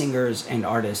singers and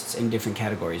artists in different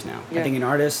categories now. I think an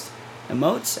artist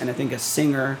emotes, and I think a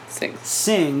singer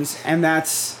sings, and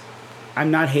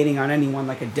I'm not hating on anyone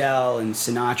like Adele and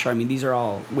Sinatra. These are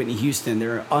all Whitney Houston.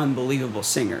 They're unbelievable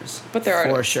singers. But they're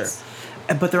artists. For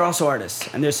sure. But they're also artists,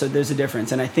 and there's a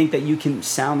difference. And I think that you can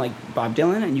sound like Bob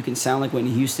Dylan, and you can sound like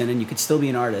Whitney Houston, and you could still be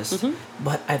an artist.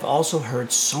 But I've also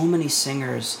heard so many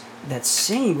singers that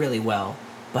sing really well,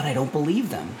 but I don't believe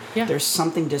them. There's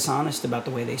something dishonest about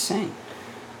the way they sing.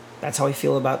 That's how I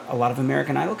feel about a lot of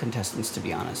American Idol contestants, to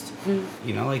be honest.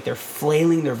 Like, they're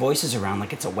flailing their voices around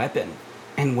like it's a weapon.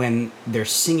 And when they're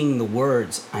singing the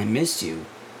words, "I miss you,"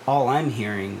 all I'm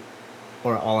hearing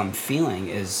or all I'm feeling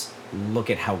is, look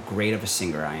at how great of a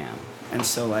singer I am. And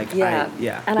so, like,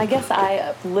 And I guess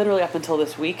I literally, up until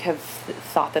this week, have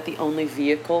thought that the only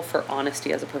vehicle for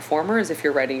honesty as a performer is if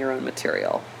you're writing your own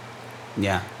material.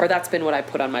 Or that's been what I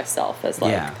put on myself as,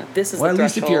 like, this is the threshold. Or at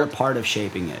least if you're a part of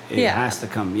shaping it. It has to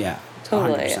come,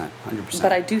 totally. 100%.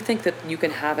 But I do think that you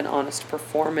can have an honest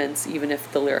performance even if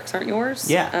the lyrics aren't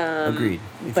yours. Agreed.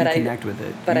 If you connect with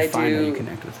it, you find how you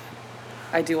connect with it.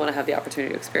 I do want to have the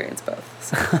opportunity to experience both.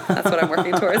 So that's what I'm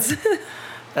working towards.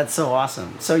 That's so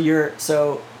awesome. So you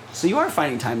are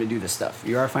finding time to do this stuff.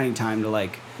 You are finding time to,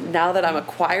 like... Now that I'm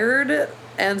acquired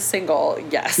and single,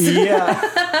 yes. Yeah.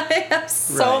 I have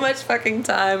so much fucking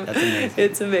time. That's amazing.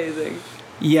 It's amazing.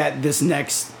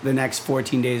 the next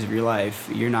 14 days of your life,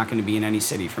 you're not going to be in any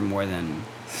city for more than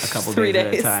a couple 3 days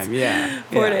days at a time. Yeah.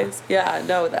 4 days. Yeah.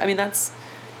 No, I mean,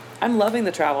 I'm loving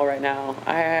the travel right now.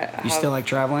 You still like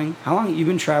traveling? How long? You've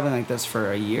been traveling like this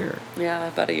for a year. Yeah,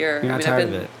 about a year. You're not tired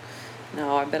of it?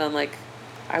 No, I've been on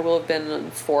I will have been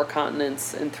on 4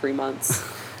 continents in 3 months.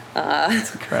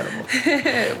 That's incredible.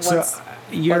 once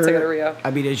I go to Rio.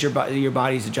 I mean, is your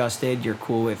body's adjusted? You're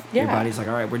cool with your body's like,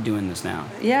 all right, we're doing this now.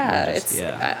 Yeah,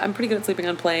 I'm pretty good at sleeping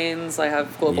on planes. I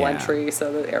have global entry,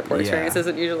 so the airport experience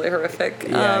isn't usually horrific.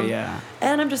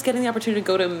 And I'm just getting the opportunity to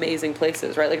go to amazing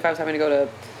places, right? Like if I was having to go to,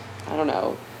 I don't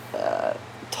know,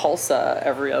 Tulsa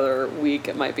every other week,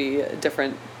 it might be a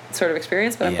different sort of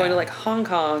experience, but I'm going to like Hong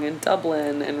Kong and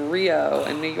Dublin and Rio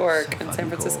and New York and San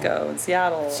Francisco and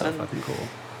Seattle. So fucking cool.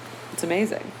 It's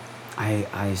amazing.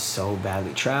 I so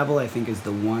badly travel. I think is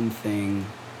the one thing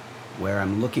where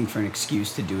I'm looking for an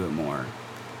excuse to do it more.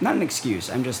 Not an excuse.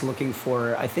 I'm just looking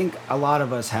for. I think a lot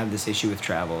of us have this issue with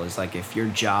travel. Is like if your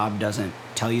job doesn't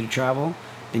tell you to travel,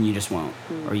 then you just won't,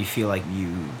 or you feel like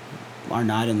you are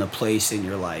not in the place in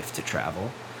your life to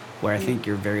travel. Where I think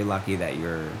you're very lucky that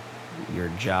your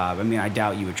job. I mean, I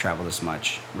doubt you would travel this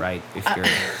much, right? If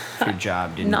your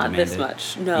job didn't not demand this it.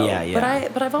 much, no. Yeah.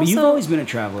 But I've also. But you've always been a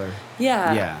traveler.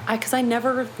 Yeah. Because I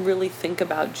never really think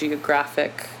about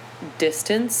geographic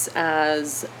distance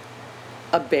as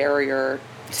a barrier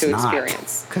to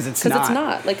experience. Because it's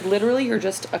not. Like literally, you're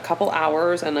just a couple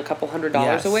hours and a couple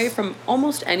 $100 away from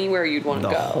almost anywhere you'd want to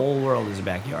go. The whole world is a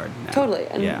backyard now. Totally,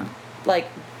 and like.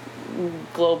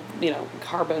 Globe,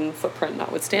 carbon footprint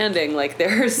notwithstanding, like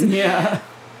there's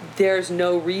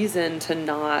no reason to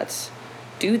not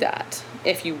do that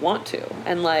if you want to.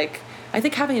 And like I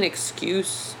think having an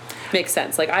excuse makes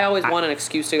sense. Like I always want an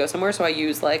excuse to go somewhere, so I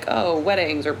use like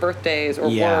weddings or birthdays or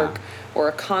work or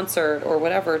a concert or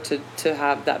whatever to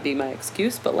have that be my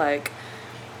excuse. But like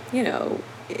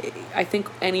I think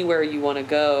anywhere you want to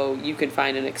go, you can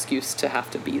find an excuse to have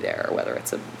to be there, whether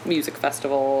it's a music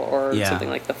festival or something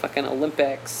like the fucking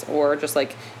Olympics, or just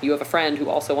like you have a friend who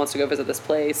also wants to go visit this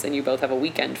place and you both have a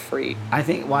weekend free. I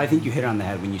think you hit on the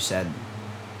head when you said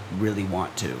really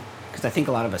want to, because I think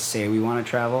a lot of us say we want to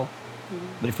travel,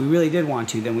 but if we really did want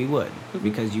to, then we would,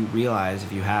 because you realize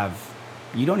if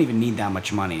you don't even need that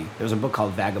much money. There's a book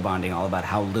called Vagabonding all about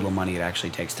how little money it actually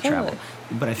takes to travel.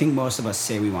 But I think most of us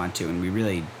say we want to, and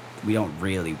we don't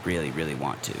really, really, really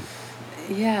want to.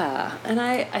 Yeah, and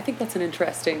I think that's an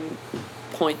interesting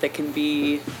point that can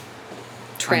be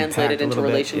translated into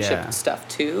relationship stuff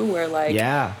too, where like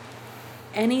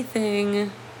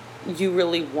anything you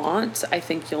really want, I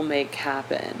think you'll make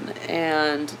happen.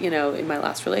 And, in my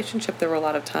last relationship, there were a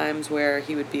lot of times where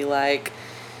he would be like,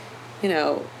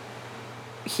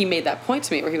 he made that point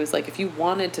to me where he was like, if you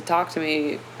wanted to talk to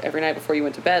me every night before you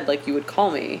went to bed, like you would call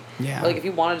me. Yeah. Or, like if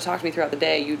you wanted to talk to me throughout the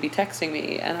day, you'd be texting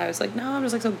me. And I was like, no, I'm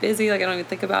just like so busy. Like I don't even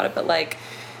think about it. But like,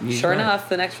 sure enough,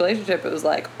 the next relationship, it was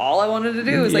like all I wanted to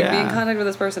do was like be in contact with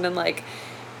this person. And like,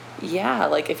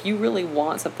 like if you really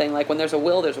want something, like when there's a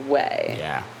will, there's a way.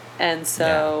 Yeah. And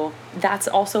so that's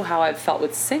also how I've felt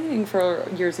with singing for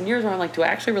years and years, where I'm like, do I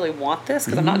actually really want this?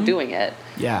 Because I'm not doing it.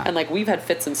 Yeah. And like we've had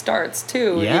fits and starts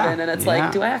too, even. And it's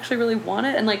like, do I actually really want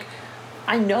it? And like,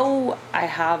 I know I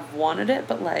have wanted it,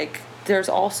 but like, there's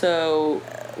also,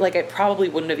 like, it probably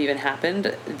wouldn't have even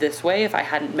happened this way if I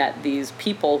hadn't met these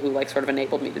people who like sort of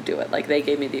enabled me to do it. Like they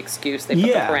gave me the excuse, they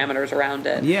put the parameters around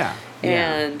it. Yeah.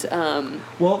 And,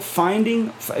 well,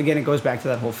 again, it goes back to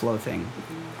that whole flow thing.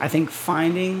 I think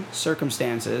finding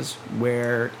circumstances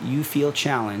where you feel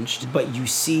challenged, but you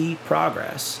see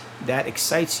progress, that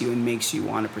excites you and makes you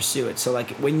want to pursue it. So,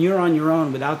 like, when you're on your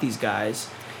own without these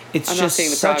guys, it's just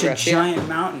such a giant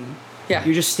mountain. Yeah.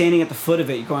 You're just standing at the foot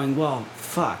of it. You're going, well,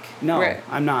 fuck. No,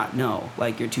 I'm not. No.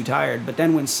 Like, you're too tired. But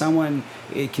then when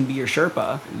it can be your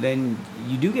Sherpa, then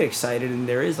you do get excited, and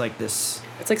there is, like, this...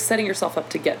 It's like setting yourself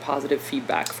up to get positive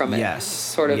feedback from it. Yes.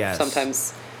 Sort of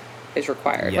sometimes... is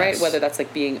required, right? Whether that's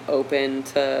like being open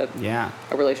to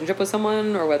a relationship with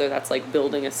someone, or whether that's like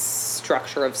building a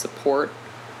structure of support.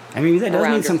 I mean, that does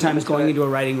mean sometimes going into a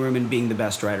writing room and being the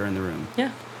best writer in the room.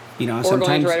 Yeah. Or sometimes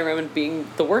going into a writing room and being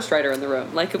the worst writer in the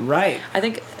room. Like, I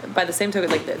think by the same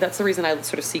token, like that's the reason I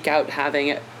sort of seek out having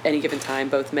at any given time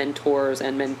both mentors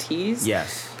and mentees.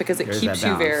 Yes. Because it keeps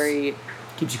you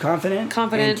keeps you confident,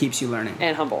 and keeps you learning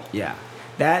and humble. Yeah.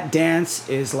 That dance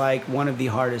is like one of the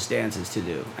hardest dances to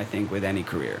do, I think, with any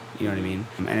career. You know what I mean?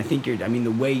 And I think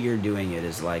the way you're doing it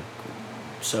is like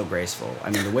so graceful. I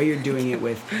mean, the way you're doing it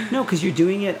because you're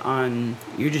doing it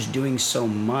you're just doing so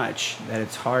much that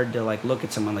it's hard to like look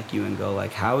at someone like you and go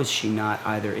like, how is she not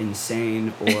either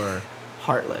insane or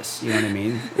heartless. You know what I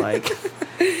mean? Like,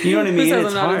 you know what I mean? Who says It's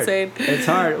I'm not hard. insane? It's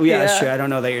hard. Well, yeah, that's true. I don't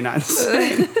know that you're not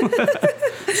insane.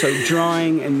 So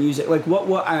drawing and music, like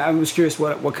what I was curious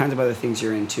what kinds of other things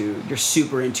you're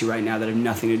super into right now that have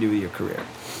nothing to do with your career.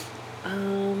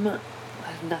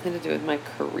 Have nothing to do with my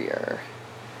career.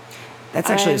 That's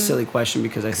actually a silly question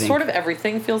because I think sort of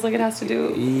everything feels like it has to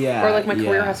do. Yeah. Or like my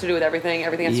career has to do with everything.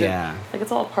 Everything has to do. Like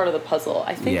it's all part of the puzzle.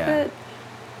 I think that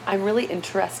I'm really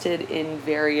interested in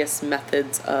various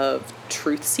methods of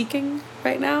truth seeking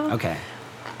right now. Okay.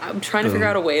 I'm trying to figure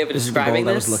out a way of describing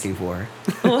this. This is the goal I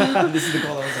was looking for. This is the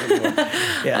goal I was looking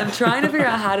for. Yeah. I'm trying to figure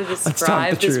out how to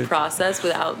describe this process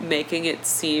without making it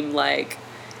seem like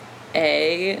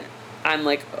I'm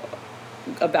like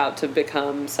about to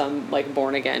become some like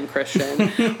born again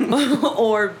Christian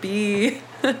or B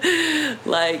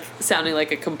like sounding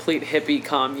like a complete hippie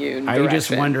commune Are direction. You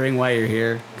just wondering why you're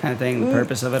here kind of thing, the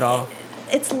purpose of it all?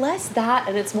 It's less that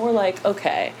and it's more like,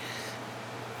 okay,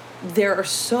 there are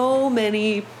so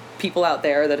many people out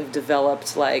there that have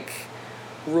developed like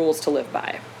rules to live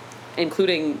by,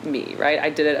 including me, right?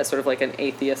 I did it as sort of like an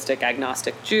atheistic,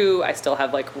 agnostic Jew. I still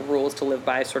have like rules to live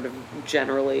by sort of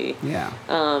generally. Yeah.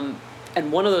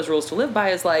 And one of those rules to live by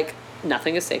is like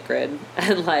nothing is sacred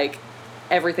and like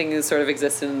everything is sort of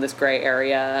existed in this gray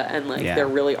area and like there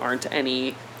really aren't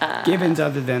any givens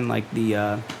other than like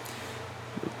the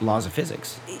laws of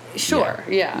physics. Sure,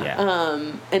 yeah.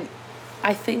 And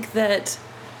I think that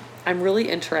I'm really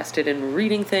interested in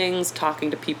reading things,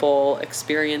 talking to people,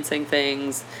 experiencing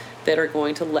things that are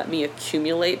going to let me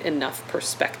accumulate enough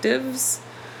perspectives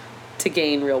to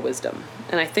gain real wisdom.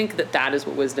 And I think that is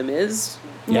what wisdom is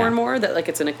more and more, that like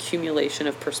it's an accumulation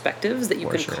of perspectives that you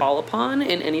can call upon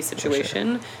in any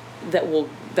situation that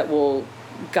will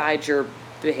guide your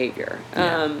behavior.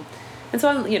 And so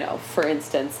I'm, for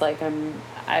instance, like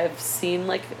I've seen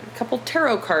like a couple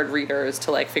tarot card readers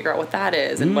to like figure out what that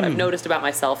is. And what I've noticed about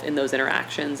myself in those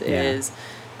interactions is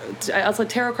I also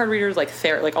tarot card readers, like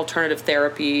like alternative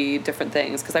therapy, different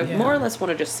things. Cause I more or less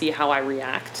want to just see how I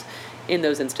react in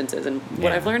those instances. And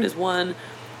what I've learned is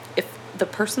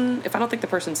if I don't think the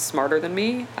person's smarter than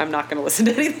me, I'm not going to listen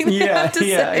to anything they have to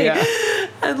say. Yeah.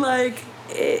 And like,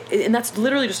 and that's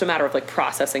literally just a matter of like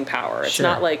processing power. It's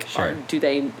not like, do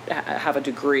they have a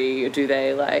degree? Or do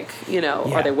they like,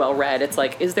 are they well read? It's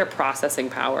like, is their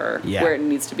processing power where it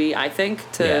needs to be? I think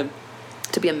to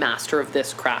be a master of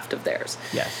this craft of theirs.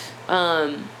 Yes.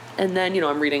 And then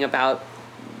I'm reading about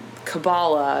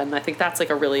Kabbalah, and I think that's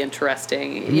like a really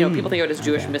interesting. People think of it as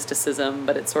Jewish mysticism,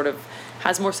 but it sort of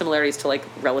has more similarities to like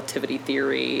relativity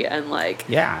theory and like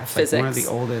it's physics. Like one of the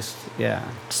oldest,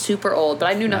 super old. But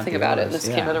I knew nothing about it. And this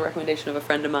came at a recommendation of a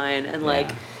friend of mine, and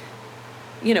like,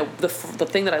 the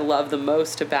thing that I love the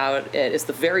most about it is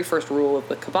the very first rule of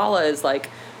the Kabbalah is like,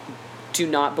 do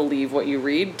not believe what you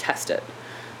read, test it.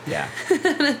 Yeah.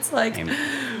 And it's like,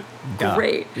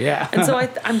 great. Yeah. And so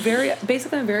I'm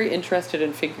very interested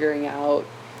in figuring out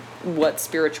what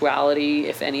spirituality,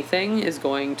 if anything, is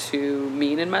going to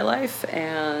mean in my life.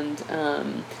 And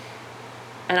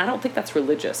I don't think that's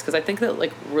religious, because I think that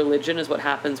like religion is what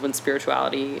happens when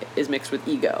spirituality is mixed with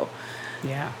ego.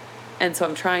 Yeah. And so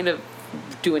I'm trying to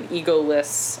do an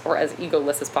egoless, or as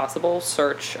egoless as possible,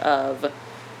 search of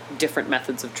different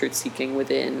methods of truth seeking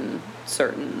within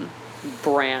certain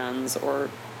brands or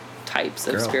types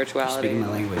of spirituality. Speaking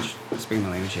my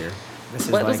language here.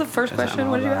 What was the first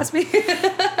question? What did you ask me?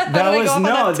 I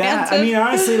mean,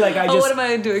 honestly, like what am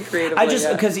I doing creatively?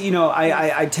 Because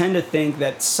I tend to think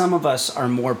that some of us are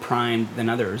more primed than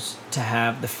others to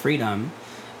have the freedom,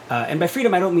 and by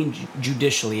freedom I don't mean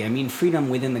judicially. I mean freedom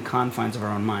within the confines of our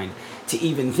own mind to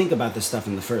even think about this stuff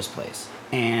in the first place.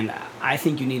 And I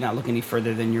think you need not look any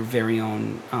further than your very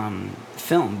own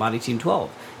film, Body Team 12,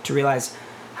 to realize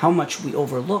how much we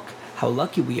overlook how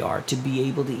lucky we are to be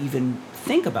able to even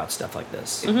think about stuff like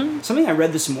this. Mm-hmm. Something I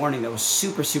read this morning that was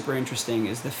super, super interesting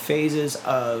is the phases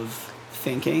of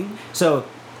thinking. So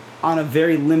on a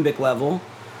very limbic level,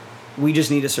 we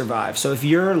just need to survive. So if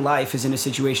your life is in a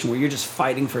situation where you're just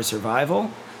fighting for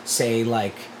survival, say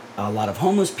like a lot of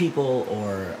homeless people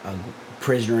or a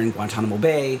prisoner in Guantanamo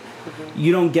Bay,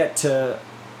 you don't get to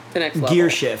the next gear level.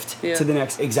 Shift to the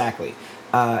next, exactly.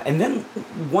 And then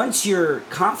once you're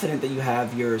confident that you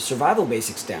have your survival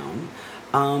basics down,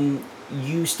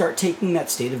 you start taking that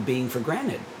state of being for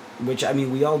granted, which, I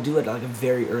mean, we all do it at like a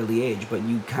very early age, but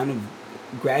you kind of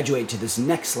graduate to this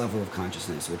next level of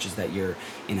consciousness, which is that you're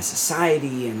in a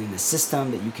society and in a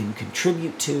system that you can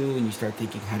contribute to, and you start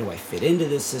thinking, how do I fit into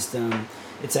this system,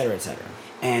 et cetera, et cetera.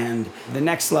 And the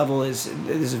next level is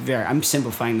I'm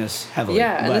simplifying this heavily.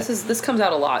 Yeah, and this comes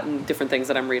out a lot in different things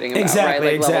that I'm reading about, exactly,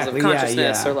 right? Like exactly, levels of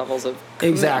consciousness or levels of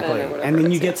exactly. Or whatever and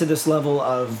then you get to this level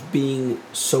of being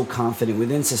so confident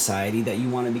within society that you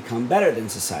want to become better than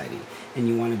society, and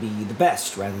you want to be the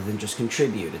best rather than just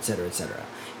contribute, et cetera, et cetera.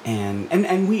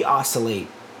 And we oscillate,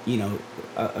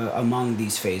 among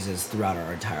these phases throughout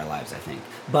our entire lives, I think.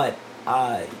 But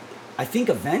I think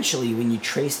eventually, when you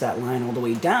trace that line all the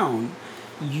way down,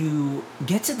 you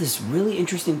get to this really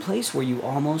interesting place where you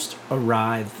almost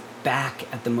arrive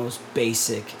back at the most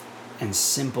basic and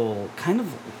simple, kind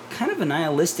of a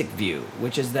nihilistic view,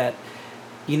 which is that,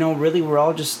 really we're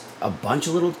all just a bunch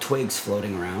of little twigs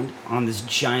floating around on this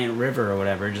giant river or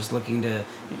whatever, just looking to,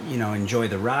 enjoy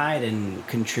the ride and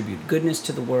contribute goodness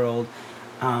to the world.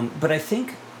 But I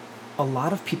think a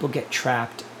lot of people get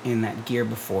trapped in that gear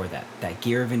before that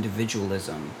gear of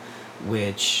individualism,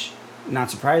 which,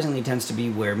 not surprisingly, tends to be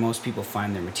where most people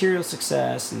find their material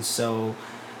success. And so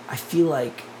I feel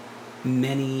like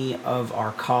many of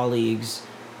our colleagues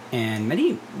and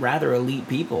many rather elite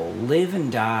people live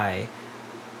and die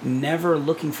never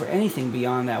looking for anything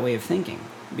beyond that way of thinking,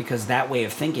 because that way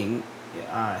of thinking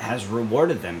has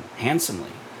rewarded them handsomely,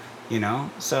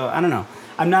 So I don't know.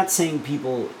 I'm not saying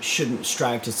people shouldn't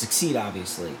strive to succeed,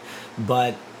 obviously,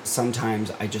 but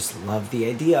sometimes I just love the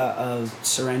idea of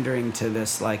surrendering to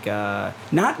this,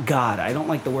 not God. I don't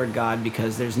like the word God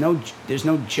because there's no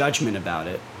judgment about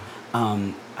it.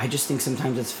 I just think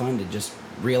sometimes it's fun to just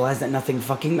realize that nothing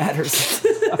fucking matters.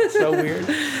 It's so weird.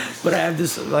 But I have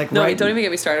this don't even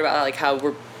get me started about how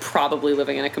we're probably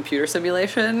living in a computer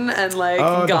simulation and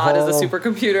God is a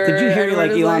supercomputer. Did you hear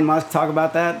Elon Musk talk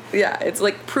about that? Yeah, it's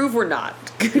prove we're not.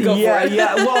 Go for it.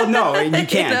 Yeah. Well, no, you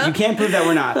can't. You can't prove that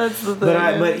we're not. That's the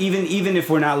thing. But even if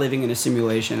we're not living in a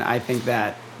simulation, I think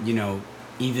that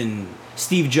even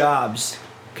Steve Jobs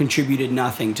contributed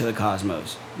nothing to the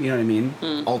cosmos. You know what I mean?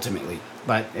 Ultimately.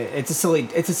 But it's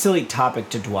a silly topic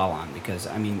to dwell on because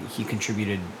he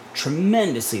contributed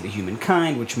tremendously to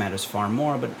humankind, which matters far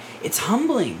more. But it's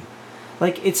humbling.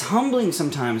 It's humbling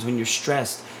sometimes when you're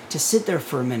stressed to sit there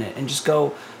for a minute and just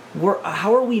go,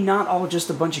 how are we not all just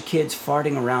a bunch of kids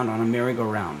farting around on a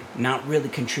merry-go-round, not really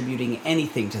contributing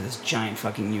anything to this giant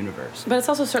fucking universe? But it's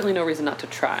also certainly no reason not to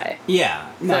try.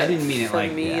 Yeah. No, I didn't mean it for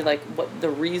me. What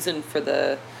the reason for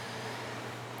the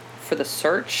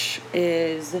search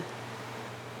is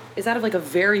out of a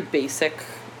very basic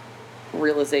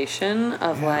realization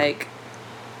of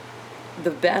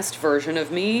the best version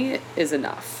of me is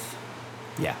enough.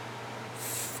 Yeah.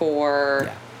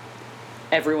 For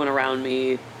everyone around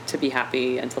me to be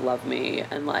happy and to love me,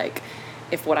 and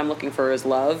if what I'm looking for is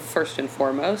love first and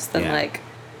foremost, then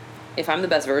if I'm the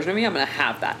best version of me, I'm gonna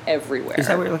have that everywhere. Is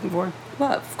that what you're looking for?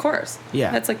 Love, of course.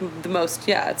 Yeah. That's the most.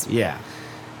 Yeah. It's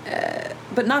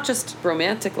but not just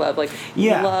romantic love,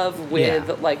 love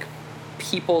with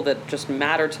people that just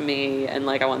matter to me, and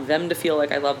I want them to feel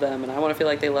like I love them, and I want to feel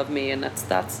like they love me, and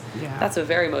that's a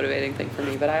very motivating thing for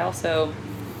me. But I also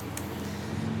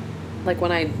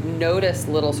when I notice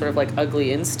little sort of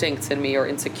ugly instincts in me or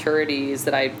insecurities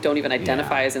that I don't even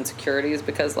identify as insecurities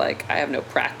because I have no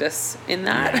practice in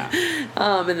that,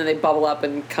 and then they bubble up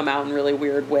and come out in really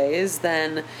weird ways,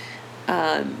 then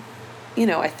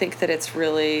I think that it's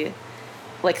really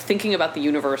thinking about the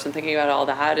universe and thinking about all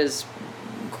that is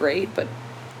great, but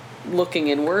looking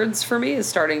inwards for me is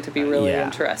starting to be really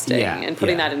interesting, and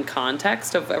putting that in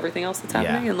context of everything else that's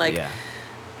happening, and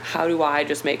how do I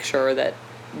just make sure that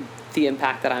the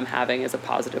impact that I'm having is a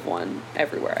positive one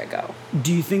everywhere I go.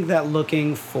 Do you think that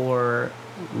looking for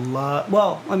love...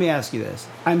 Well, let me ask you this.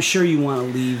 I'm sure you want to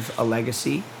leave a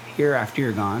legacy here after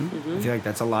you're gone. Mm-hmm. I feel like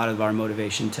that's a lot of our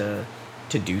motivation to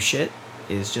do shit,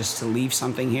 is just to leave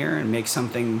something here and make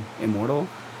something immortal.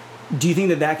 Do you think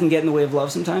that can get in the way of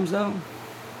love sometimes, though?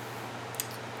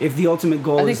 If the ultimate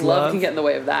goal is love... I think love can get in the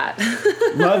way of that.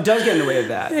 Love does get in the way of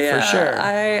that, for sure.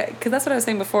 Because that's what I was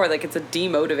saying before. It's a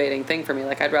demotivating thing for me.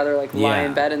 I'd rather lie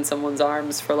in bed in someone's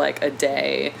arms for a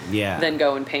day than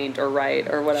go and paint or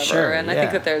write or whatever. Sure, and I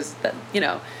think that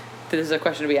there's a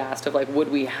question to be asked of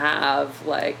would we have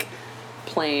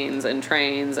planes and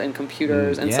trains and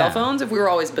computers and cell phones if we were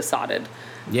always besotted?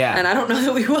 Yeah. And I don't know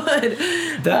that we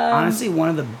would. Honestly, one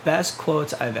of the best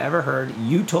quotes I've ever heard,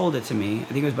 you told it to me. I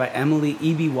think it was by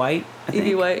E.B. White.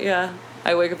 E.B. White, yeah.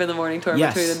 I wake up in the morning torn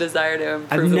between a desire to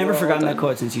improve I've the never world forgotten that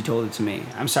quote since you told it to me.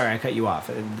 I'm sorry I cut you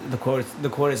off. The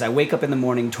quote is, I wake up in the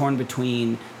morning torn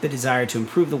between the desire to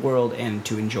improve the world and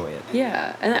to enjoy it.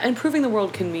 Yeah, and improving the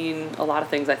world can mean a lot of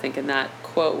things, I think, in that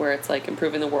quote, where it's like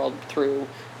improving the world through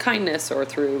kindness or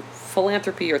through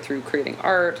philanthropy or through creating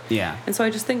art. Yeah. And so I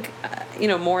just think,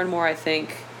 more and more I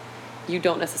think you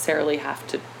don't necessarily have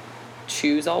to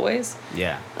choose always.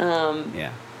 Yeah.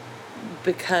 Yeah.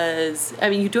 Because,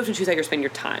 you do have to choose how you're spending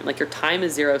your time. Like, your time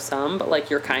is zero sum, but,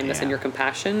 like, your kindness and your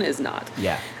compassion is not.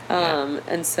 Yeah.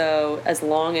 And so as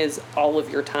long as all of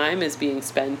your time is being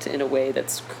spent in a way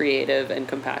that's creative and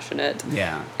compassionate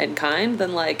and kind,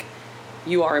 then, like,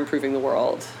 you are improving the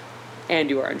world and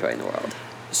you are enjoying the world.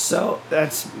 So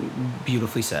that's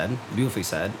beautifully said. Beautifully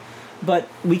said. But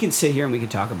we can sit here and we can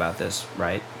talk about this,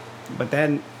 right? But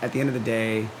then at the end of the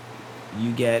day,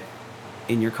 you get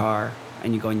in your car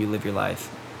and you go and you live your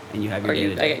life and you have your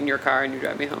day-to-day. I get in your car and you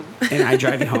drive me home. And I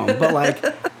drive you home. But, like,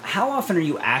 how often are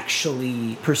you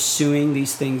actually pursuing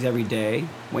these things every day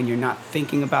when you're not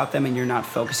thinking about them and you're not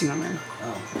focusing on them?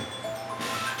 Oh.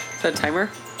 Is that a timer?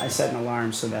 I set an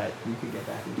alarm so that you can get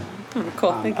back in time.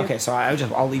 Cool, thank you. Okay, so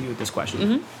I'll leave you with this question.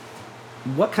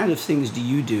 Mm-hmm. What kind of things do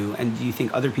you do and do you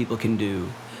think other people can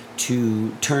do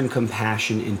to turn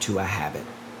compassion into a habit?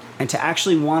 And to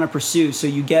actually want to pursue, so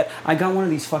I got one of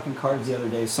these fucking cards the other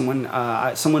day. Someone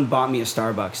bought me a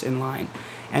Starbucks in line,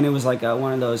 and it was like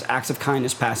one of those acts of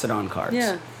kindness, pass it on cards.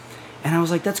 Yeah. And I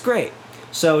was like, that's great.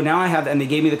 So now and they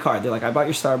gave me the card. They're like, I bought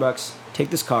your Starbucks, take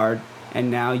this card,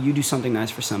 and now you do something nice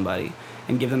for somebody,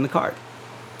 and give them the card.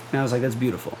 And I was like, that's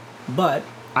beautiful. But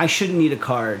I shouldn't need a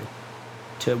card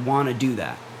to want to do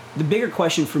that. The bigger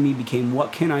question for me became,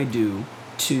 what can I do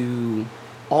to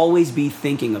always be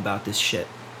thinking about this shit?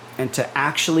 And to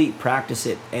actually practice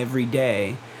it every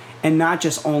day, and not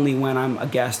just only when I'm a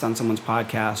guest on someone's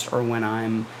podcast or when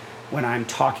I'm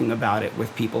talking about it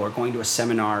with people or going to a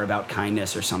seminar about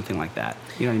kindness or something like that.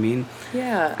 You know what I mean?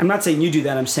 Yeah. I'm not saying you do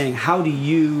that. I'm saying, how do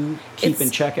you keep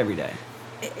in check every day?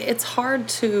 It's hard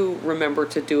to remember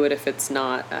to do it if it's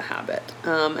not a habit.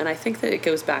 And I think that it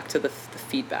goes back to the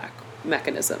feedback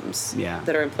mechanisms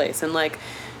that are in place. And, like,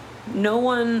 no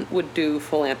one would do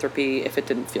philanthropy if it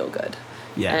didn't feel good.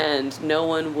 Yeah. And no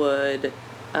one would,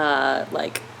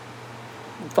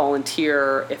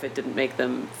 volunteer if it didn't make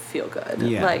them feel good.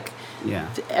 Yeah.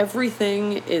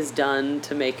 Everything is done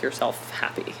to make yourself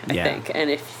happy, I think. And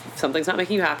if something's not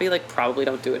making you happy, like, probably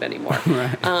don't do it anymore.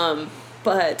 Right.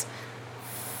 But,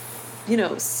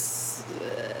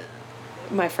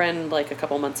 my friend, like, a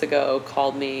couple months ago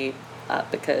called me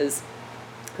up because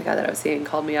the guy that I was seeing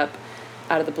called me up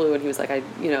out of the blue, and he was like, I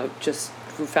just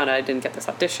found out I didn't get this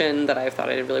audition that I thought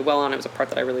I did really well on. It was a part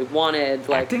that I really wanted.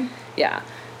 Like, acting? Yeah.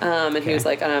 And he was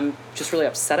like, and I'm just really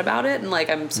upset about it, and, like,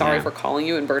 I'm sorry for calling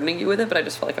you and burdening you with it, but I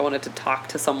just felt like I wanted to talk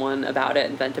to someone about it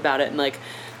and vent about it. And, like,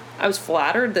 I was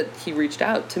flattered that he reached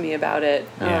out to me about it,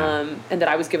 and that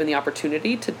I was given the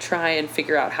opportunity to try and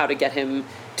figure out how to get him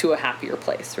to a happier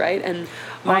place, right? And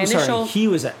my initial... He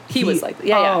was like...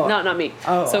 not me.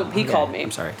 Oh, so he called me.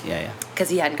 I'm sorry. Yeah. Because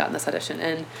he hadn't gotten this audition.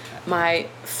 And my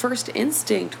first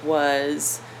instinct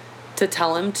was to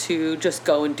tell him to just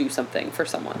go and do something for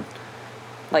someone.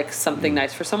 Like, something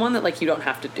nice for someone that, like, you don't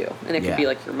have to do. And it could be,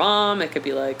 like, your mom. It could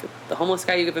be, like, the homeless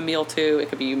guy you give a meal to. It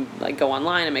could be you, like, go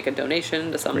online and make a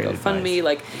donation to some GoFundMe.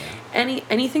 Like,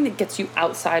 anything that gets you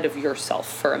outside of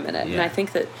yourself for a minute. Yeah. And I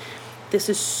think that this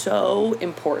is so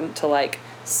important to, like,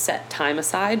 set time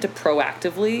aside to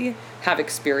proactively have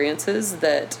experiences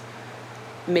that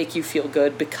make you feel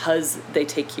good because they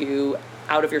take you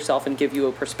out of yourself and give you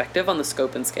a perspective on the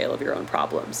scope and scale of your own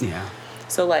problems. Yeah.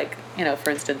 So, like, for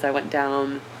instance, I went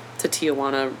down to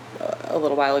Tijuana a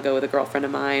little while ago with a girlfriend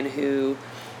of mine who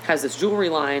has this jewelry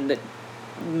line that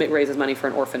raises money for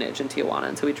an orphanage in Tijuana.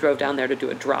 And so we drove down there to do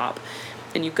a drop.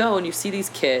 And you go and you see these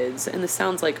kids, and this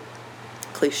sounds like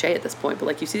cliche at this point, but,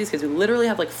 like, you see these kids who literally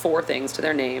have, like, 4 things to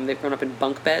their name. They've grown up in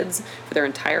bunk beds for their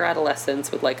entire adolescence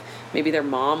with, like, maybe their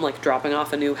mom, like, dropping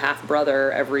off a new half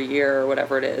brother every year or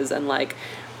whatever it is. And, like,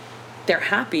 they're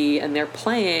happy and they're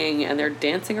playing and they're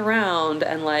dancing around,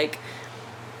 and, like,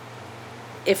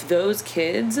 if those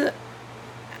kids'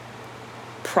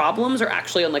 problems are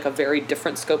actually on, like, a very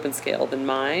different scope and scale than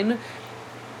mine,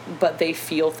 but they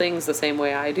feel things the same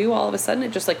way I do, all of a sudden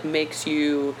it just, like, makes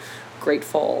you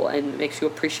grateful and makes you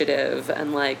appreciative,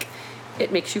 and, like,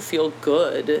 it makes you feel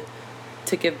good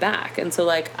to give back. And so,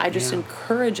 like, I just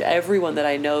encourage everyone that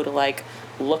I know to, like,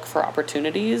 look for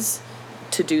opportunities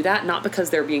to do that, not because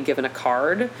they're being given a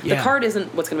card. Yeah. The card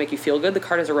isn't what's going to make you feel good. The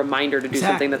card is a reminder to do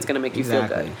something that's going to make you feel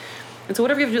good. And so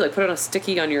whatever you have to do, like, put it on a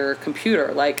sticky on your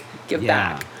computer, like, give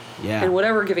back. Yeah. And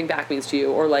whatever giving back means to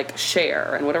you, or like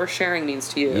share, and whatever sharing means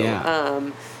to you.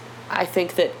 Yeah. I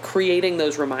think that creating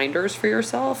those reminders for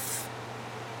yourself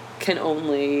can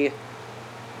only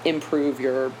improve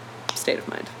your state of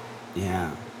mind.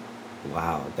 Yeah.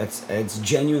 Wow. It's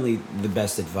genuinely the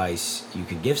best advice you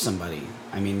could give somebody.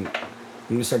 I mean, I'm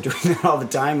going to start doing that all the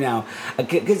time now.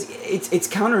 Because it's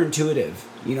counterintuitive.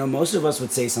 You know, most of us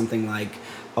would say something like,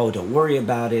 oh, don't worry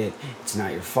about it. It's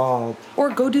not your fault. Or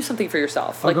go do something for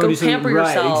yourself. Like, go pamper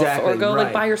yourself. Exactly, or go,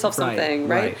 like, buy yourself something,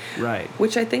 right? Right.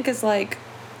 Which I think is, like,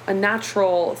 a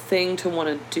natural thing to want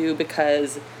to do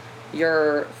because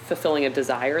you're fulfilling a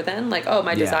desire then. Like, oh,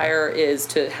 my desire is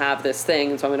to have this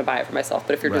thing, so I'm going to buy it for myself.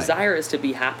 But if your desire is to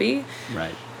be happy,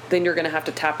 then you're going to have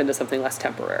to tap into something less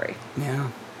temporary. Yeah.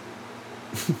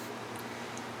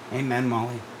 Amen,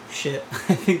 Molly. Shit,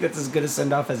 I think that's as good a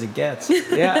send-off as it gets.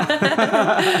 Yeah.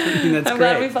 I mean, that's I'm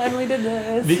great. glad we finally did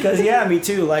this. Because, yeah, me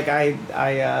too. Like,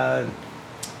 I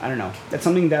don't know. That's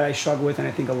something that I struggle with, and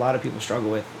I think a lot of people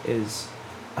struggle with, is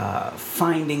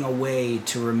finding a way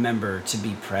to remember to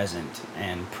be present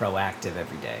and proactive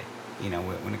every day, you know,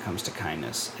 when it comes to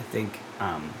kindness. I think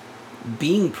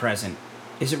being present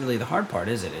isn't really the hard part,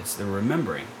 is it? It's the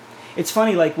remembering. It's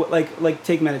funny, like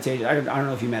take meditation. I don't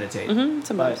know if you meditate.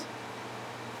 Sometimes. But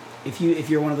if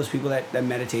you're one of those people that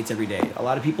meditates every day, a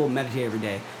lot of people meditate every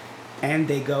day, and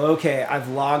they go, okay, I've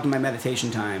logged my meditation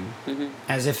time,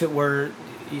 as if it were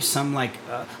some like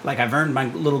I've earned my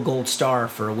little gold star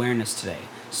for awareness today.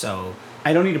 So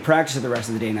I don't need to practice it the rest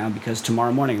of the day now because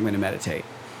tomorrow morning I'm going to meditate.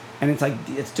 And it's like,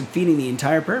 it's defeating the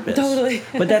entire purpose. Totally.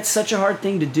 But that's such a hard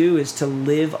thing to do, is to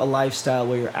live a lifestyle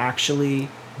where you're actually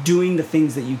doing the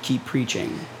things that you keep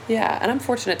preaching. Yeah, and I'm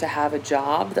fortunate to have a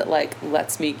job that, like,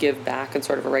 lets me give back on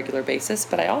sort of a regular basis,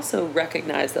 but I also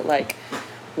recognize that, like,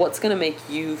 what's going to make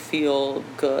you feel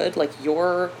good, like,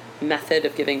 your method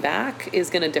of giving back is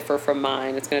going to differ from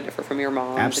mine. It's going to differ from your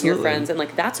mom and your friends, and,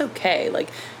 like, that's okay. Like,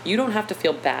 you don't have to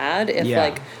feel bad if,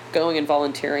 like, going and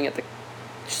volunteering at the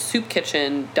soup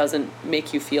kitchen doesn't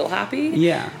make you feel happy.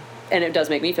 Yeah. And it does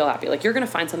make me feel happy. Like, you're going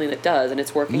to find something that does, and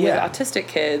it's working with autistic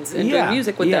kids and doing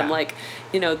music with them. Like,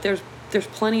 you know, there's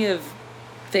plenty of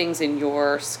things in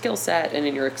your skill set and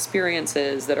in your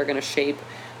experiences that are going to shape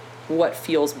what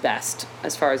feels best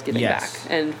as far as giving back.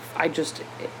 And I just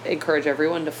encourage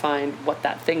everyone to find what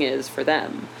that thing is for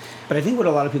them. But I think what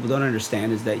a lot of people don't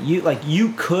understand is that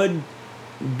you could,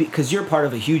 because you're part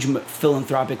of a huge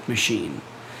philanthropic machine,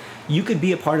 you could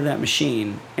be a part of that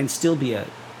machine and still be a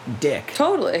dick.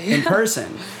 Totally. In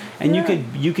person. And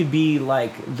you could be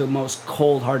like the most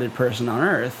cold-hearted person on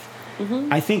earth.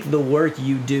 I think the work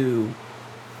you do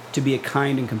to be a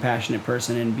kind and compassionate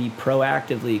person and be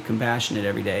proactively compassionate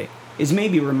every day is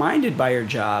maybe reminded by your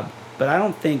job, but I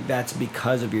don't think that's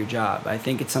because of your job. I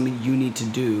think it's something you need to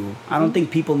do. I don't think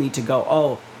people need to go,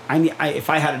 oh, if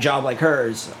I had a job like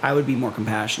hers, I would be more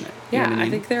compassionate. You know what I mean? I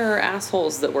think there are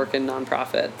assholes that work in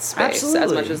nonprofit space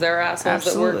as much as there are assholes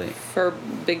that work for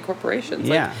big corporations.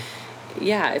 Yeah.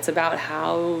 Like, it's about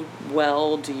how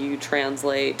well do you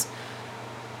translate,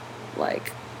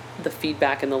 like, the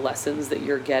feedback and the lessons that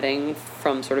you're getting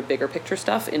from sort of bigger picture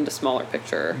stuff into smaller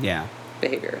picture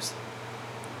behaviors.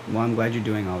 Well, I'm glad you're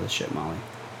doing all this shit, Molly.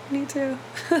 Me too.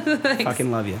 Fucking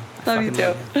love you. Love you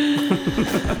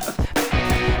too.